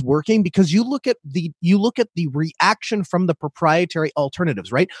this is working, because you look at the reaction from the proprietary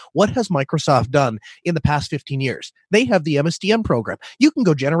alternatives, right? What has Microsoft done in the past 15 years? They have the MSDN program. You can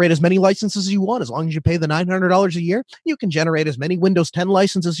go generate as many licenses as you want. As long as you pay the $900 a year, you can generate as many Windows 10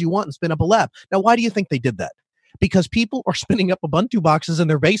 licenses as you want and spin up a lab. Now, why do you think they did that? Because people are spinning up Ubuntu boxes in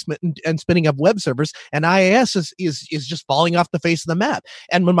their basement and spinning up web servers, and IIS is just falling off the face of the map.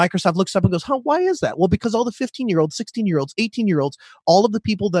 And when Microsoft looks up and goes, why is that? Well, because all the 15-year-olds, 16-year-olds, 18-year-olds, all of the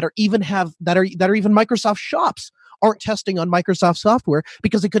people that are even Microsoft shops aren't testing on Microsoft software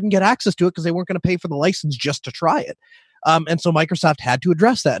because they couldn't get access to it because they weren't going to pay for the license just to try it. And so Microsoft had to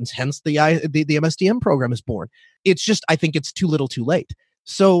address that, and hence the MSDN program is born. It's just, I think it's too little too late.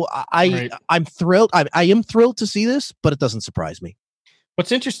 So I'm thrilled. I am thrilled to see this, but it doesn't surprise me.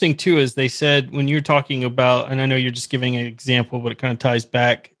 What's interesting too is they said when you're talking about, and I know you're just giving an example, but it kind of ties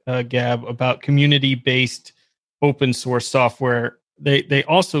back, Gab, about community-based open source software. They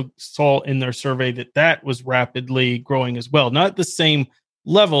also saw in their survey that was rapidly growing as well. Not at the same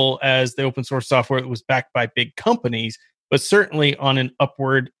level as the open source software that was backed by big companies, but certainly on an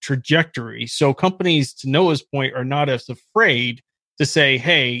upward trajectory. So companies, to Noah's point, are not as afraid to say,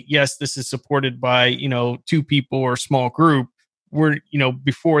 hey, yes, this is supported by, 2 people or a small group. We're,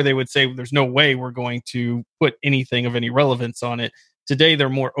 before they would say there's no way we're going to put anything of any relevance on it. Today, they're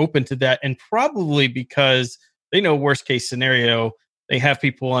more open to that. And probably because they know worst case scenario, they have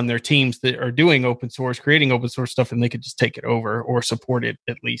people on their teams that are doing open source, creating open source stuff, and they could just take it over or support it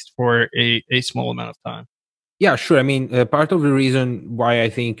at least for a small amount of time. Yeah, sure. I mean, part of the reason why I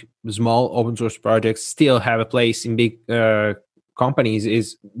think small open source projects still have a place in big companies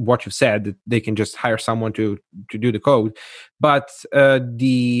is what you've said, that they can just hire someone to do the code. But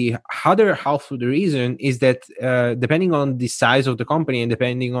the other half of the reason is that depending on the size of the company and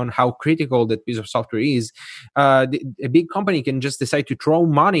depending on how critical that piece of software is, a big company can just decide to throw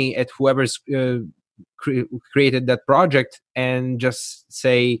money at whoever's created that project and just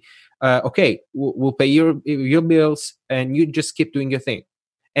say, okay, we'll pay your bills and you just keep doing your thing.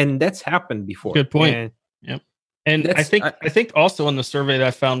 And that's happened before. Good point. Yep. And I think also in the survey that I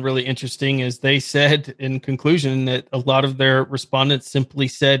found really interesting is they said in conclusion that a lot of their respondents simply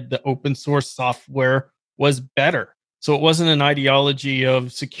said the open source software was better. So it wasn't an ideology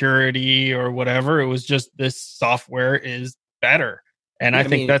of security or whatever. It was just this software is better. And I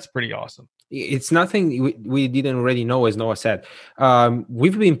think that's pretty awesome. It's nothing we didn't already know, as Noah said.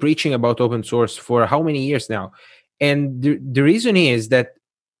 We've been preaching about open source for how many years now? And the reason is that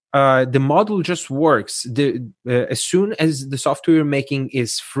the model just works. As soon as the software making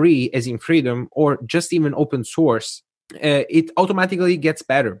is free, as in freedom, or just even open source, it automatically gets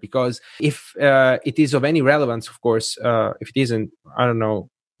better. Because if it is of any relevance, of course, if it isn't, I don't know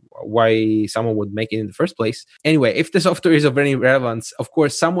why someone would make it in the first place. Anyway, if the software is of any relevance, of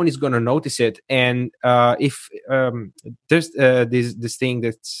course, someone is going to notice it. And if there's this thing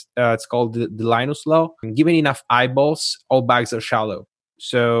that's it's called the Linus law, given enough eyeballs, all bags are shallow.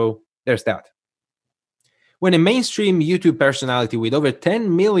 So there's that. When a mainstream YouTube personality with over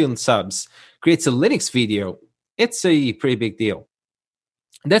 10 million subs creates a Linux video, it's a pretty big deal.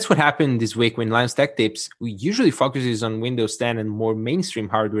 That's what happened this week when Linus Tech Tips, who usually focuses on Windows 10 and more mainstream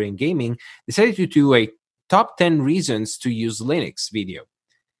hardware and gaming, decided to do a top 10 reasons to use Linux video.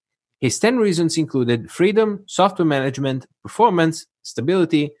 His 10 reasons included freedom, software management, performance,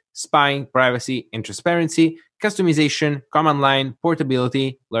 stability, spying, privacy, and transparency, customization, command line,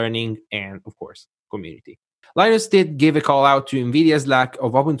 portability, learning, and, of course, community. Linus did give a call out to NVIDIA's lack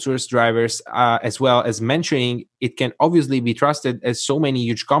of open source drivers, as well as mentioning it can obviously be trusted as so many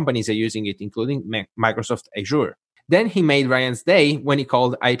huge companies are using it, including Microsoft Azure. Then he made Ryan's day when he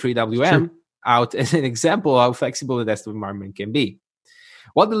called i3WM out as an example of how flexible the desktop environment can be.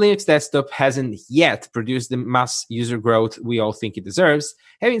 While the Linux desktop hasn't yet produced the mass user growth we all think it deserves,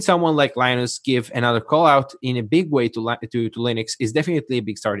 having someone like Linus give another call out in a big way to Linux is definitely a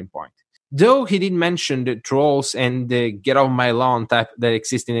big starting point. Though he did mention the trolls and the get off my lawn type that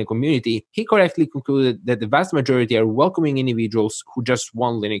exist in the community, he correctly concluded that the vast majority are welcoming individuals who just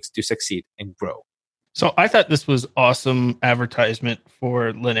want Linux to succeed and grow. So I thought this was awesome advertisement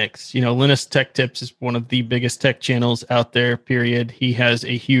for Linux. You know, Linus Tech Tips is one of the biggest tech channels out there, period. He has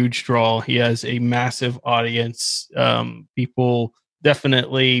a huge draw. He has a massive audience. People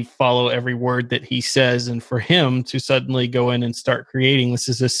definitely follow every word that he says. And for him to suddenly go in and start creating, this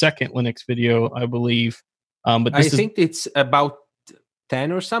is his second Linux video, I believe. But I think it's about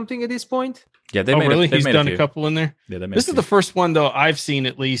 10 or something at this point. Yeah, He's done a couple in there. Yeah, this is the first one, though, I've seen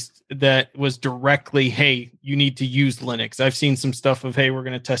at least that was directly, hey, you need to use Linux. I've seen some stuff of, hey, we're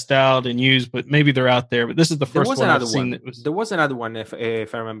going to test out and use, but maybe they're out there. But this is the first one I've seen. There was another one, if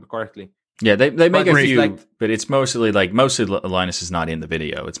I remember correctly. Yeah, they make a few, but it's mostly Linus is not in the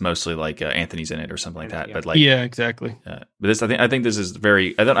video. It's mostly like Anthony's in it or something like that. Yeah. But like, yeah, exactly. But this, I think this is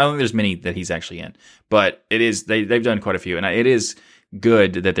very. I don't think there's many that he's actually in, but it is. They've done quite a few, and it is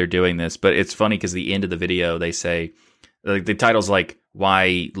good that they're doing this. But it's funny because the end of the video they say, like, the title's like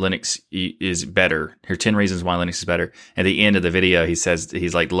why Linux is better. Here are 10 reasons why Linux is better. At the end of the video, he says,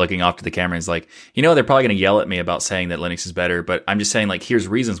 he's like looking off to the camera and he's like, you know, they're probably going to yell at me about saying that Linux is better, but I'm just saying, like, here's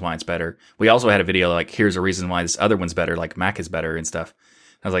reasons why it's better. We also had a video like, here's a reason why this other one's better, like Mac is better and stuff.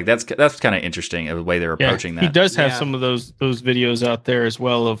 I was like, that's kind of interesting, the way they're approaching that. He does have some of those videos out there as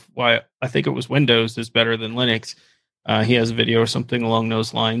well of why I think it was Windows is better than Linux. He has a video or something along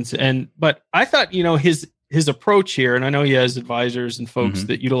those lines. But I thought, you know, his approach here, and I know he has advisors and folks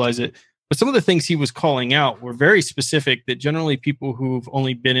that utilize it, but some of the things he was calling out were very specific that generally people who've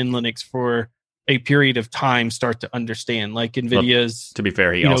only been in Linux for a period of time start to understand, like NVIDIA's, to be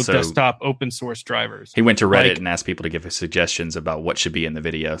fair, he also desktop open source drivers. He went to Reddit and asked people to give us suggestions about what should be in the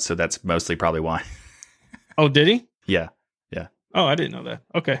video. So that's mostly probably why. Oh, did he? Yeah. Oh, I didn't know that.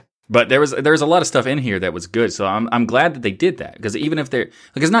 Okay. But there was a lot of stuff in here that was good, so I'm glad that they did that, because even if they're,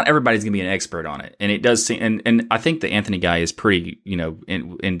 because not everybody's gonna be an expert on it, and it does seem, and I think the Anthony guy is pretty, you know,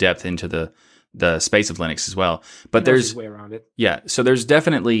 in depth into the space of Linux as well. But there's his way around it. Yeah, so there's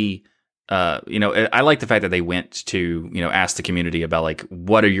definitely, you know, I like the fact that they went to, you know, ask the community about, like,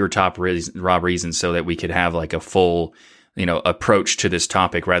 what are your top reasons, so that we could have like a full, you know, approach to this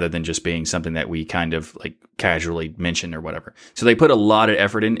topic rather than just being something that we kind of like casually mention or whatever. So they put a lot of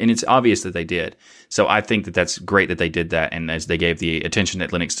effort in, and it's obvious that they did. So I think that that's great that they did that, and as they gave the attention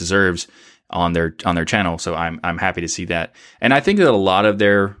that Linux deserves on their channel. So I'm happy to see that. And I think that a lot of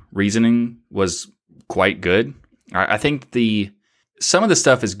their reasoning was quite good. I think some of the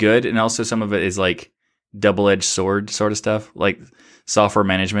stuff is good, and also some of it is like double-edged sword sort of stuff, like software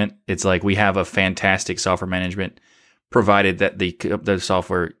management. It's like, we have a fantastic software management, provided that the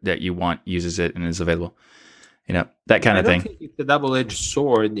software that you want uses it and is available. You know, that kind of thing. I don't think it's a double-edged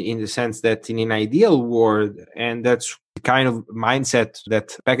sword in the sense that in an ideal world, and that's the kind of mindset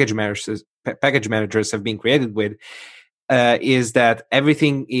that package managers have been created with, is that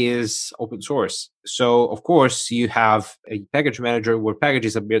everything is open source. So, of course, you have a package manager where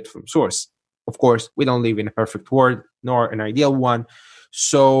packages are built from source. Of course, we don't live in a perfect world, nor an ideal one.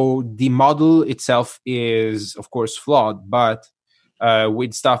 So the model itself is, of course, flawed, but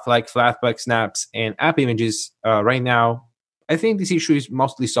with stuff like Flatpak snaps and app images, right now, I think this issue is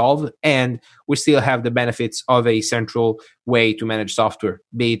mostly solved, and we still have the benefits of a central way to manage software.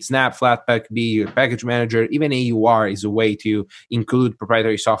 Be it Snap, Flatpak, be your package manager, even AUR is a way to include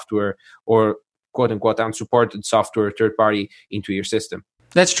proprietary software or quote unquote unsupported software third party into your system.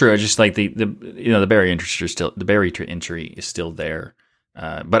 That's true. I just like the barrier entry is still there.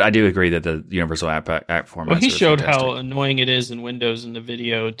 But I do agree that the universal app formats. Well, he showed fantastic. how annoying it is in Windows in the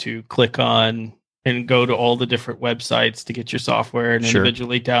video to click on and go to all the different websites to get your software and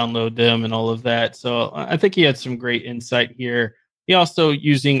individually download them and all of that. So I think he had some great insight here. He also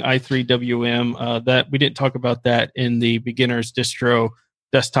using i3WM that we didn't talk about that in the beginner's distro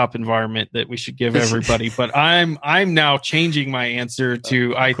desktop environment that we should give everybody. But I'm now changing my answer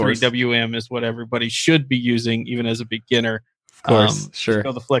to i3WM is what everybody should be using, even as a beginner. Of course, sure.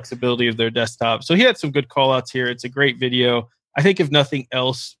 The flexibility of their desktop. So he had some good call outs here. It's a great video. I think if nothing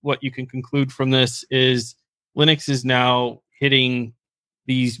else, what you can conclude from this is Linux is now hitting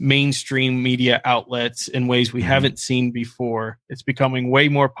these mainstream media outlets in ways we haven't seen before. It's becoming way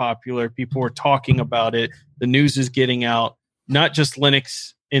more popular. People are talking about it. The news is getting out, not just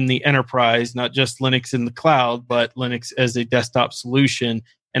Linux in the enterprise, not just Linux in the cloud, but Linux as a desktop solution.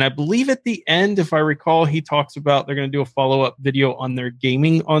 And I believe at the end, if I recall, he talks about they're going to do a follow-up video on their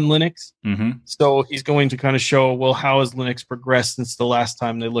gaming on Linux. Mm-hmm. So he's going to kind of show, well, how has Linux progressed since the last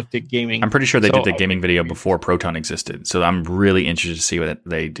time they looked at gaming? I'm pretty sure they did the gaming video before Proton existed. So I'm really interested to see what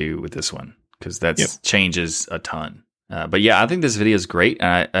they do with this one, because that changes a ton. But yeah, I think this video is great.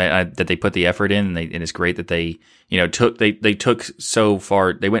 That they put the effort in, and it's great that they went so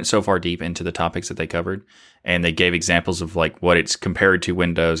far deep into the topics that they covered, and they gave examples of like what it's compared to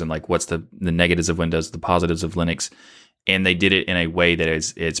Windows and like what's the negatives of Windows, the positives of Linux, and they did it in a way that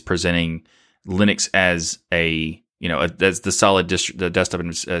it's presenting Linux as as the solid the desktop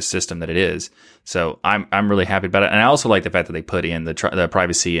system that it is. So I'm really happy about it, and I also like the fact that they put in the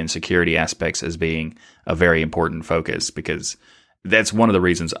privacy and security aspects as being a very important focus, because that's one of the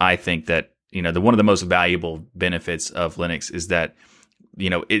reasons I think that one of the most valuable benefits of Linux is that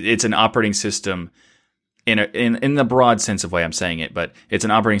it's an operating system in the broad sense of way I'm saying it, but it's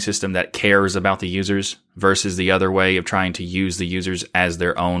an operating system that cares about the users versus the other way of trying to use the users as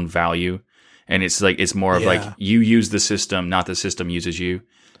their own value. And it's like it's more of like you use the system, not the system uses you,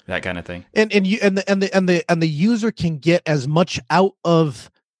 that kind of thing. And the user can get as much out of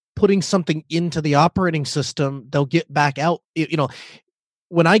putting something into the operating system, they'll get back out.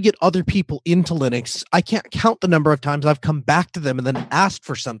 When I get other people into Linux, I can't count the number of times I've come back to them and then asked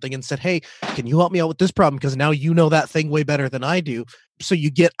for something and said, hey, can you help me out with this problem? Because now you know that thing way better than I do. So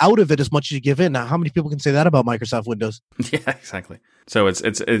you get out of it as much as you give in. Now, how many people can say that about Microsoft Windows? Yeah, exactly. So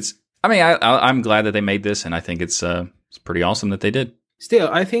it's I mean, I'm glad that they made this, and I think it's pretty awesome that they did. Still,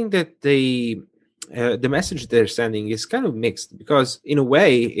 I think that the message they're sending is kind of mixed, because in a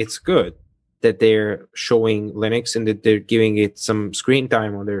way it's good that they're showing Linux and that they're giving it some screen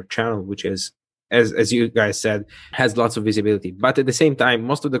time on their channel, which is, as you guys said, has lots of visibility. But at the same time,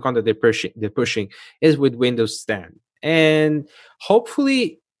 most of the content they're pushing is with Windows Stand, and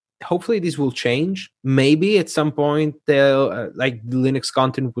hopefully this will change. Maybe at some point they'll like Linux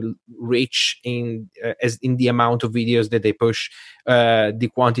content will reach in the amount of videos that they push,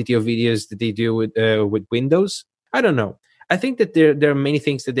 the quantity of videos that they do with Windows. I don't know. I think that there are many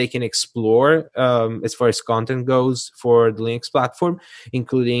things that they can explore as far as content goes for the Linux platform,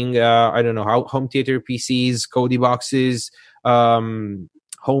 including home theater PCs, Kodi boxes,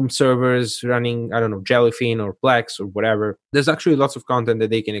 home servers running, Jellyfin or Plex or whatever. There's actually lots of content that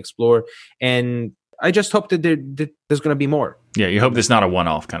they can explore, and I just hope that there's going to be more. Yeah, you hope it's not a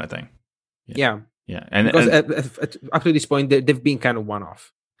one-off kind of thing. Yeah. And because up to this point, they've been kind of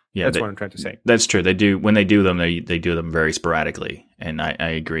one-off. Yeah, that's what I'm trying to say. That's true. They do when they do them, they do them very sporadically, and I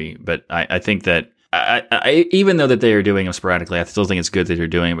agree. But I think that I even though that they are doing them sporadically, I still think it's good that they're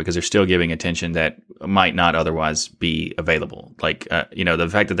doing it because they're still giving attention that might not otherwise be available. Like the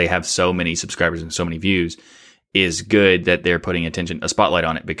fact that they have so many subscribers and so many views is good that they're putting a spotlight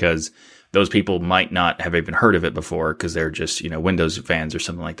on it, because those people might not have even heard of it before because they're just Windows fans or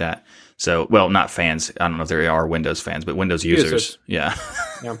something like that. So, well, not fans. I don't know if they are Windows fans, but Windows users. Yeah.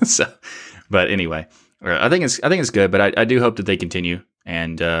 So, but anyway, I think it's good. But I do hope that they continue,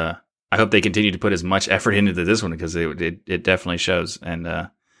 and I hope they continue to put as much effort into this one, because it definitely shows. And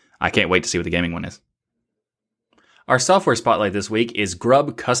I can't wait to see what the gaming one is. Our software spotlight this week is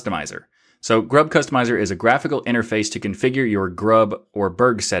Grub Customizer. So Grub Customizer is a graphical interface to configure your Grub or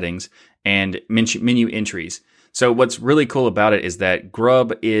Berg settings and menu entries. So what's really cool about it is that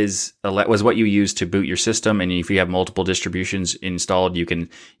Grub was what you use to boot your system, and if you have multiple distributions installed, you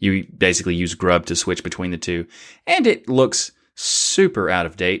basically use Grub to switch between the two, and it looks super out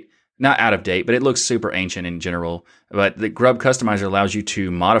of date. Not out of date, but it looks super ancient in general. But the Grub Customizer allows you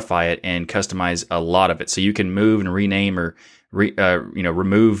to modify it and customize a lot of it, so you can move and rename or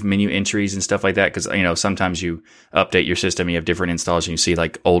remove menu entries and stuff like that. Because sometimes you update your system, you have different installs, and you see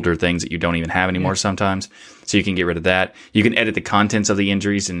like older things that you don't even have anymore sometimes. So you can get rid of that. You can edit the contents of the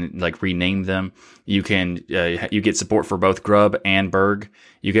entries and like rename them. You can you get support for both Grub and Berg.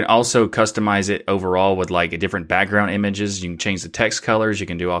 You can also customize it overall with like different background images. You can change the text colors. You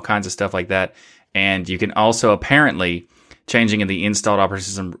can do all kinds of stuff like that. And you can also apparently changing the installed operating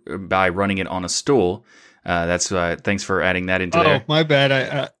system by running it on a stool. That's thanks for adding that into there. Oh, my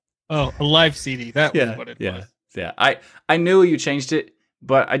bad. A live CD. That was what it was. Yeah. I knew you changed it,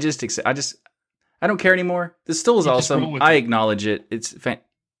 but I don't care anymore. The stool is awesome. I acknowledge it. It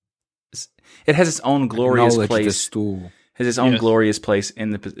has its own glorious place. The stool has its own glorious place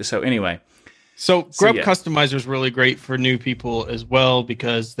in the. So anyway. So Grub Customizer is really great for new people as well,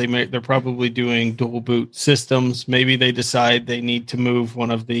 because they're probably doing dual boot systems. Maybe they decide they need to move one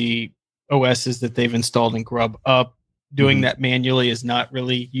of the OSs that they've installed in Grub up. Doing that manually is not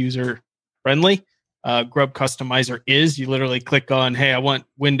really user friendly. Grub Customizer is. You literally click on, hey, I want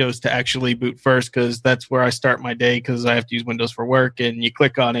Windows to actually boot first because that's where I start my day because I have to use Windows for work. And you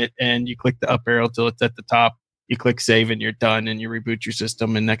click on it and you click the up arrow till it's at the top. You click save and you're done, and you reboot your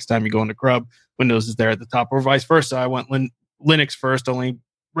system. And next time you go into Grub, Windows is there at the top, or vice versa. I want Linux first, only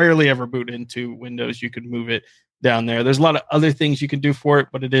rarely ever boot into Windows. You could move it down there. There's a lot of other things you can do for it,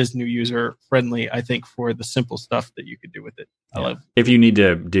 but it is new user friendly, I think, for the simple stuff that you could do with it. If you need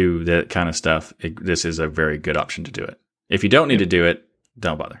to do that kind of stuff, this is a very good option to do it. If you don't need to do it,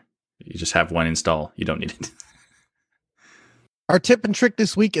 don't bother. You just have one install. You don't need it. Our tip and trick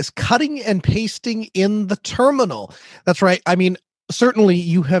this week is cutting and pasting in the terminal. That's right. I mean, certainly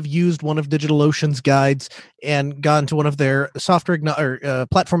you have used one of DigitalOcean's guides and gone to one of their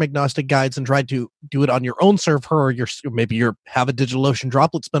platform agnostic guides and tried to do it on your own server, or maybe you have a DigitalOcean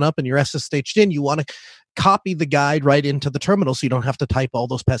droplet spin up and your SSH'd in. You want to copy the guide right into the terminal so you don't have to type all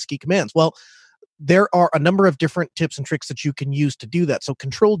those pesky commands. Well, there are a number of different tips and tricks that you can use to do that. So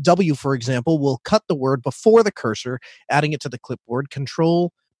Control W, for example, will cut the word before the cursor, adding it to the clipboard.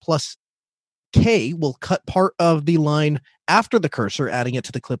 Control plus K will cut part of the line after the cursor, adding it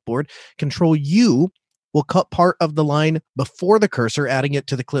to the clipboard. Control U will cut part of the line before the cursor, adding it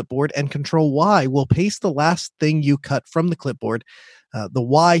to the clipboard. And Control Y will paste the last thing you cut from the clipboard. The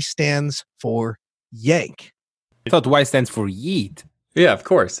Y stands for yank. I thought Y stands for yeet. Yeah, of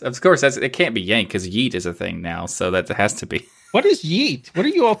course. It can't be yank because yeet is a thing now, so that has to be. What is yeet? What are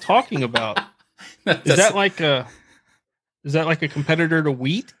you all talking about? Is that like a competitor to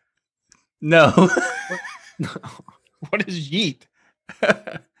wheat? No. What is yeet?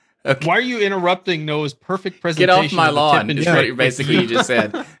 Okay. Why are you interrupting Noah's perfect presentation? Get off my lawn, is what you just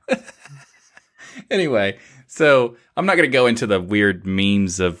said. Anyway, so I'm not going to go into the weird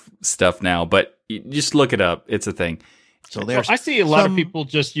memes of stuff now, but just look it up. It's a thing. So I see a lot of people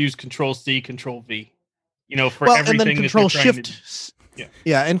just use Control C, Control V, for everything. And then Control Shift.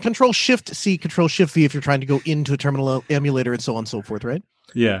 And Control Shift C, Control Shift V if you're trying to go into a terminal emulator and so on and so forth, right?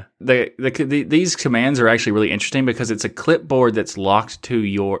 Yeah. These commands are actually really interesting because it's a clipboard that's locked to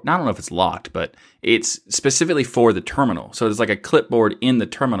I don't know if it's locked, but it's specifically for the terminal. So there's like a clipboard in the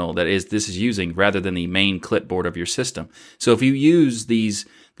terminal this is using rather than the main clipboard of your system. So if you use these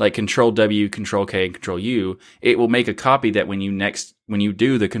like Control W, Control K, and Control U, it will make a copy that when you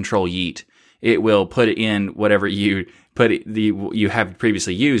do the Control Yeet, it will put it in whatever you have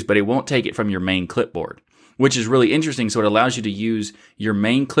previously used, but it won't take it from your main clipboard, which is really interesting. So it allows you to use your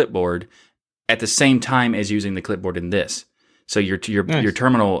main clipboard at the same time as using the clipboard in this. So your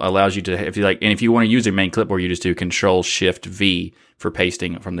terminal allows you to, if you want to use your main clipboard, you just do Control Shift V for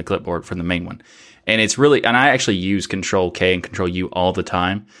pasting from the clipboard from the main one. And I actually use Control K and Control U all the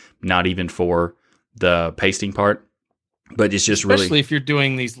time, not even for the pasting part, but it's just especially if you're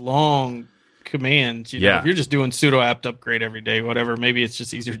doing these long commands, if you're just doing sudo apt upgrade every day, whatever, maybe it's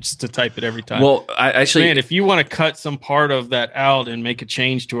just easier just to type it every time. Well, if you want to cut some part of that out and make a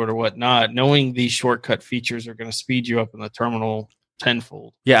change to it or whatnot, knowing these shortcut features are going to speed you up in the terminal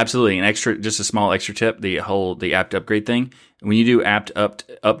tenfold. Yeah, absolutely. Just a small extra tip, the apt upgrade thing. When you do apt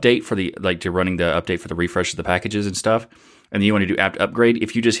update for to running the update for the refresh of the packages and stuff, and then you want to do apt upgrade,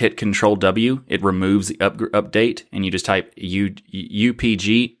 if you just hit Control W, it removes the update, and you just type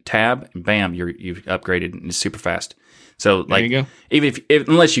UPG tab, and bam, you've upgraded, and it's super fast. So There you go. even if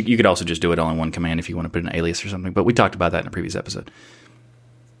unless you could also just do it all in one command if you want to put an alias or something. But we talked about that in a previous episode.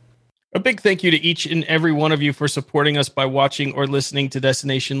 A big thank you to each and every one of you for supporting us by watching or listening to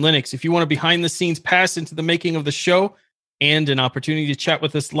Destination Linux. If you want a behind the scenes pass into the making of the show and an opportunity to chat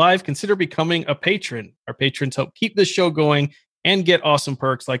with us live, consider becoming a patron. Our patrons help keep this show going and get awesome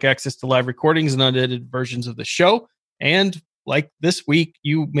perks like access to live recordings and unedited versions of the show. And like this week,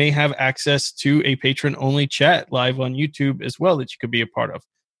 you may have access to a patron-only chat live on YouTube as well that you could be a part of.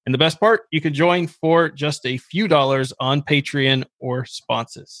 And the best part, you can join for just a few dollars on Patreon or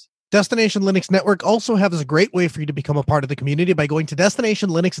sponsors. Destination Linux Network also has a great way for you to become a part of the community by going to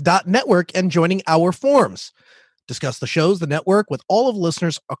destinationlinux.network and joining our forums. Discuss the shows, the network, with all of the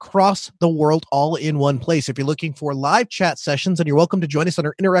listeners across the world, all in one place. If you're looking for live chat sessions, then you're welcome to join us on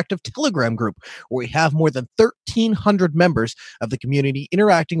our interactive Telegram group, where we have more than 1,300 members of the community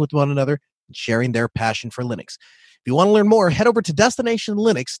interacting with one another and sharing their passion for Linux. If you want to learn more, head over to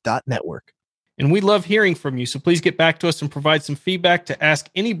destinationlinux.network. And we love hearing from you, so please get back to us and provide some feedback to ask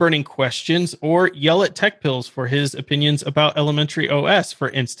any burning questions or yell at Tech Pills for his opinions about Elementary OS, for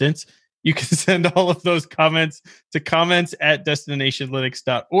instance. You can send all of those comments to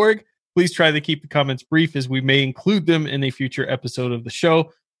comments@destinationlinux.org. Please try to keep the comments brief, as we may include them in a future episode of the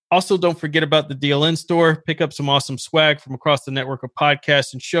show. Also, don't forget about the DLN store. Pick up some awesome swag from across the network of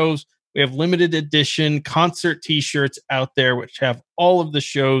podcasts and shows. We have limited edition concert t-shirts out there, which have all of the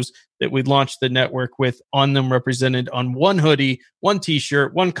shows that we launched the network with on them, represented on one hoodie, one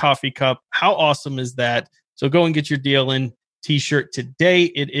t-shirt, one coffee cup. How awesome is that? So go and get your DLN t-shirt today.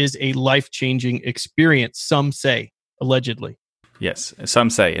 It is a life-changing experience. Some say, allegedly. Yes, some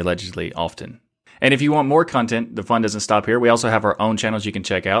say allegedly often. And if you want more content, the fun doesn't stop here. We also have our own channels you can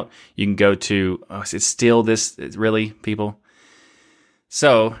check out. You can go to, it's still this, really, people?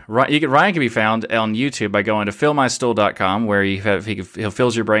 So Ryan can be found on YouTube by going to fillmystool.com, where he'll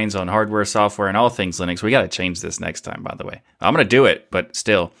fills your brains on hardware, software, and all things Linux. We got to change this next time, by the way. I'm going to do it, but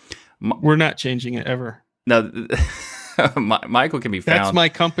still. We're not changing it ever. No, Michael can be found. That's my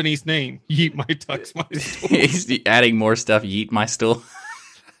company's name. Yeet My Tux My Stool. He's adding more stuff. Yeet My Stool.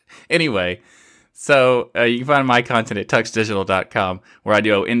 Anyway, so you can find my content at tuxdigital.com, where I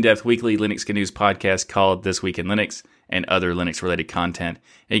do an in-depth weekly Linux news podcast called This Week in Linux, and other Linux-related content.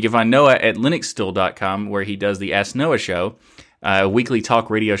 And you can find Noah at linuxstool.com, where he does the Ask Noah show, a weekly talk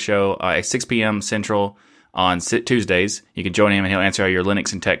radio show at 6 p.m. Central on Tuesdays. You can join him, and he'll answer all your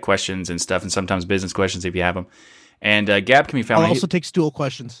Linux and tech questions and stuff, and sometimes business questions if you have them. And Gab can be found... I'll also take stool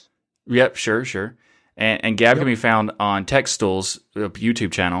questions. Yep, sure. And Gab can be found on TechStool's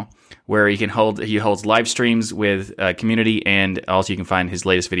YouTube channel, where he holds live streams with community, and also you can find his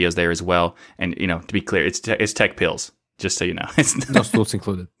latest videos there as well. And to be clear, it's Tech Pills, just so you know. It's No stools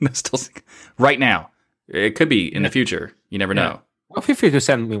included. No stools right now. It could be in the future. You never know. Well, feel free to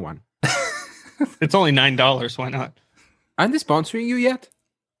send me one. It's only $9. Why not? Aren't they sponsoring you yet?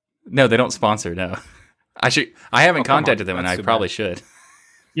 No, they don't sponsor. No, I haven't contacted them, and That's I too probably bad. should.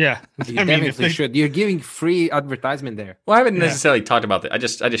 Yeah. You definitely should. You're giving free advertisement there. Well, I haven't necessarily talked about that. I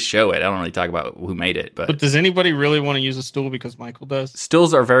just show it. I don't really talk about who made it. But does anybody really want to use a stool because Michael does?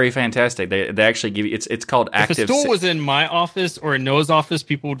 Stools are very fantastic. They actually give you. It's called active. If a stool was in my office or in Noah's office,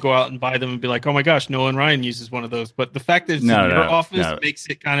 people would go out and buy them and be like, "Oh my gosh, Noah and Ryan uses one of those." But the fact that it's in your office makes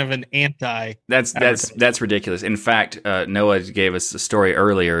it kind of an anti. That's ridiculous. In fact, Noah gave us a story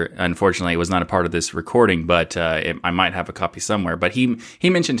earlier. Unfortunately, it was not a part of this recording, but I might have a copy somewhere. But he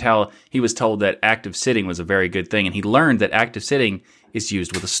mentioned how he was told that active sitting was a very good thing, and he learned that active sitting is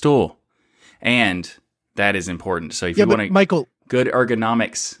used with a stool, and that is important. So if you want Michael, good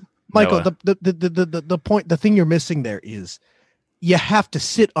ergonomics, Michael, Noah. the point, the thing you're missing there is you have to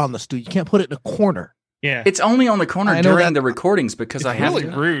sit on the stool. You can't put it in a corner. Yeah, it's only on the corner during the recordings because I have really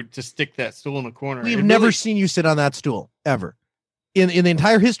rude to stick that stool in the corner. We've never seen you sit on that stool ever. In the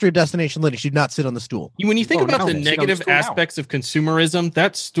entire history of Destination Linux, you'd not sit on the stool. When you think about the negative aspects of consumerism,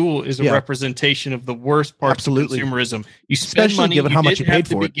 that stool is a representation of the worst parts of consumerism. You spend Especially money given how much you paid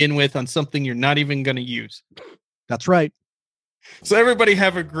to for it. begin with on something you're not even going to use. That's right. So everybody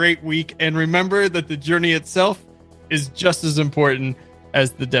have a great week, and remember that the journey itself is just as important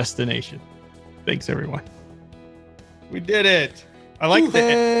as the destination. Thanks, everyone. We did it. I like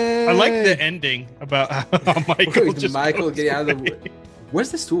the ending about how Michael just get out of the way.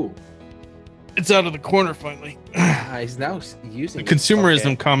 Where's the stool? It's out of the corner finally. He's now using the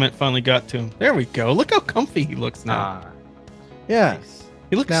consumerism comment finally got to him. There we go. Look how comfy he looks now. Yeah. Nice.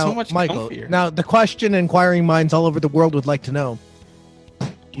 He looks now, so much Michael, comfier. Now, the question inquiring minds all over the world would like to know,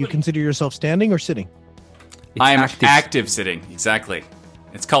 do you consider yourself standing or sitting? I am active sitting. Exactly.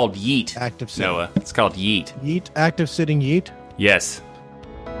 It's called Yeet. Active sitting. Noah. It's called Yeet. Yeet. Active sitting yeet. Yes.